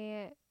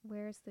say,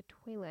 where's the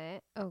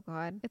toilet? Oh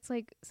God. It's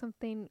like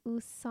something,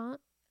 où sont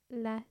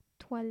la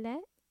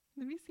toilette?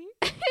 Let me see.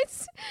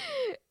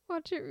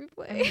 Watch it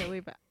replay. I'm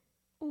really bad.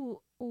 Où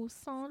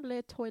sont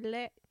les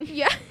toilettes?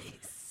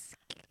 Yes.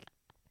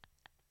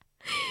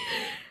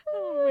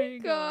 Oh my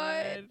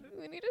God.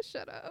 We need to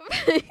shut up.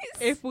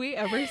 If we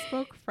ever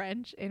spoke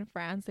French in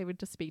France, they would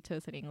just speak to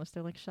us in English.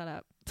 They're like, shut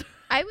up.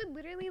 I would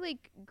literally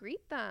like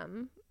greet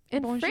them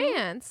in Bonjour.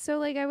 France. So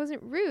like I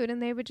wasn't rude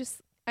and I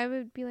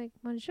would be like,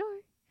 bonjour.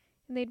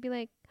 And they'd be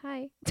like,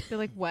 hi. They're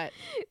like, what?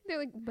 They're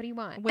like, what do you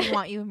want? What do you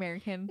want, you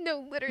American?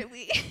 No,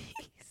 literally.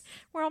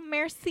 We're all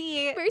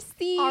merci.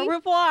 Merci. Au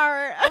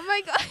revoir. Oh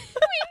my god. Wait,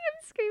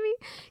 I'm screaming.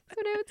 So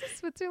when I went to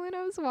Switzerland,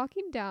 I was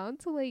walking down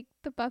to like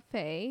the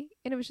buffet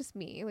and it was just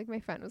me. Like my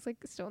friend was like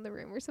still in the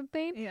room or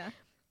something. Yeah.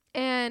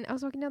 And I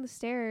was walking down the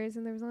stairs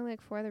and there was only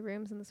like 4 other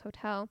rooms in this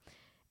hotel.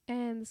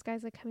 And this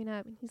guy's like coming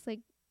up and he's like,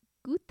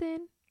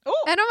 Guten.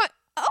 Oh. And I'm like,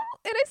 oh,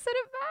 and I said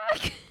it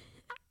back.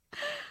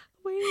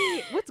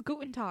 Wait, what's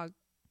Guten Tag?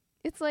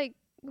 It's like,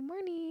 good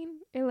morning.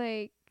 Or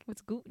like,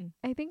 What's Guten?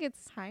 I think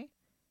it's, Hi.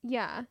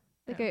 yeah,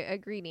 like Oh. a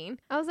greeting.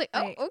 I was like,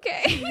 oh, Right.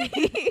 okay.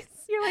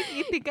 You're like,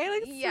 you think I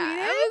like Swedish? Yeah,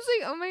 I was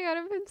like, oh my god,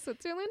 I'm in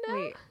Switzerland now.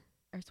 Wait,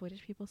 are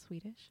Swedish people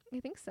Swedish? I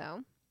think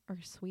so. Or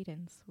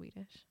Sweden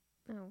Swedish?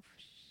 Oh,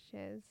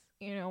 shiz.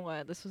 You know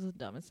what? This was the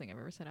dumbest thing I've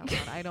ever said out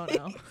loud. I don't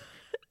know.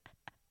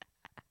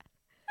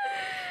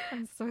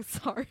 I'm so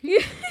sorry.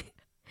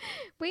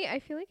 Wait, I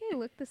feel like I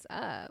looked this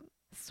up.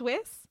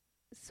 Swiss?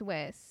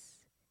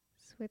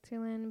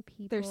 Switzerland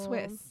people. They're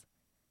Swiss.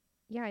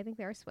 Yeah, I think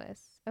they are Swiss.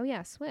 Oh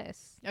yeah,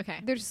 Swiss. Okay.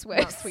 They're Swiss.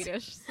 Not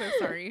Swedish. So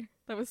sorry.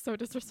 That was so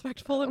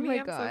disrespectful of Oh me. my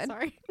I'm God. so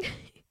sorry.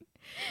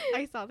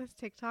 I saw this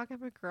TikTok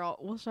of a girl.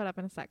 We'll shut up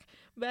in a sec.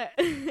 But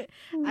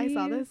I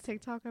saw this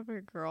TikTok of a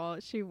girl.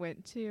 She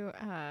went to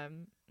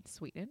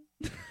Sweden.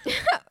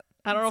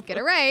 I don't know if Get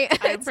it right.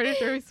 I'm pretty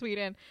sure it was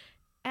Sweden.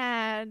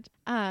 And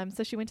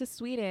so she went to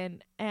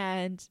Sweden,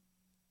 and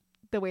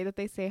the way that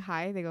they say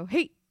hi, they go,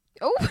 hey.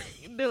 Oh.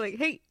 They're like,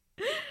 hey.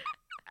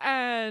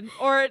 And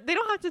or they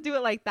don't have to do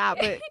it like that,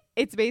 but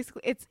it's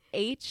basically it's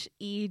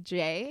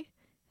HEJ.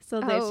 So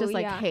it's just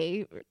like yeah.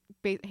 hey,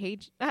 hey,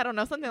 I don't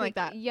know, something like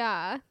that.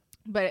 Yeah.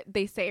 But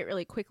they say it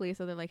really quickly,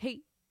 so they're like, hey.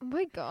 Oh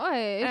my gosh.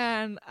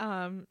 And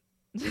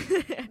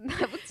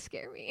That would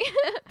scare me.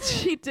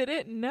 she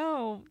didn't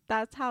know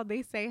that's how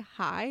they say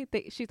hi.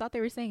 She thought they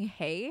were saying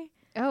hey.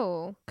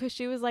 Oh. Because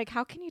she was like,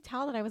 how can you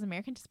tell that I was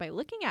American just by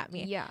looking at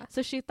me? Yeah.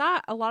 So she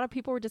thought a lot of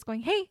people were just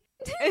going, hey.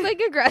 Like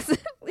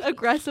aggressively.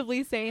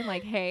 Aggressively saying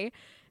like, hey.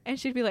 And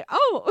she'd be like,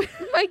 oh.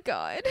 Oh my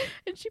god.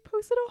 And she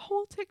posted a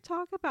whole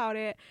TikTok about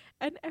it.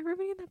 And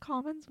everybody in the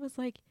comments was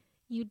like,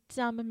 you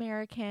dumb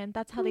American.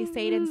 That's how they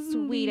say it in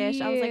Swedish.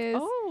 I was like, Yes.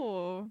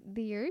 oh.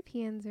 The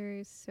Europeans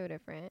are so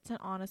different. It's an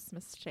honest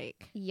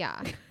mistake.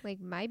 Yeah. Like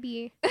might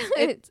be.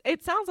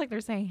 It sounds like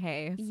they're saying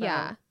hey. So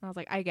Yeah. I was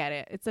like, I get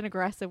it. It's an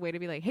aggressive way to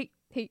be like, hey.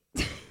 Hey.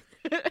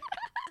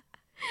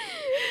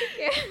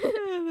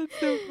 That's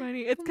so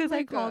funny. It's because Oh my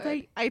I called.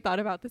 God. I thought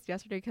about this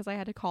yesterday because I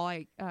had to call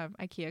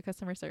IKEA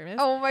customer service.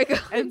 Oh my god.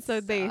 And so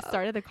they Stop.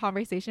 started the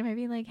conversation by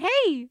being like,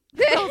 hey.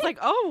 And I was like,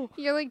 oh.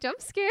 You're like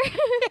jump scare.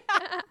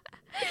 I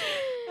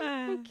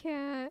Uh,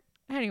 can't.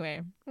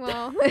 anyway.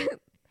 Well,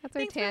 that's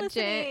our Thanks for tangent.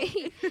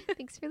 listening.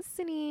 Thanks for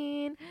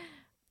listening.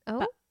 Oh.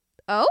 Ba-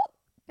 Oh.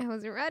 I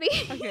wasn't ready.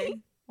 Okay.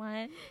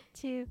 1,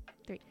 2,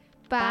 3.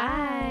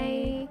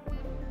 Bye.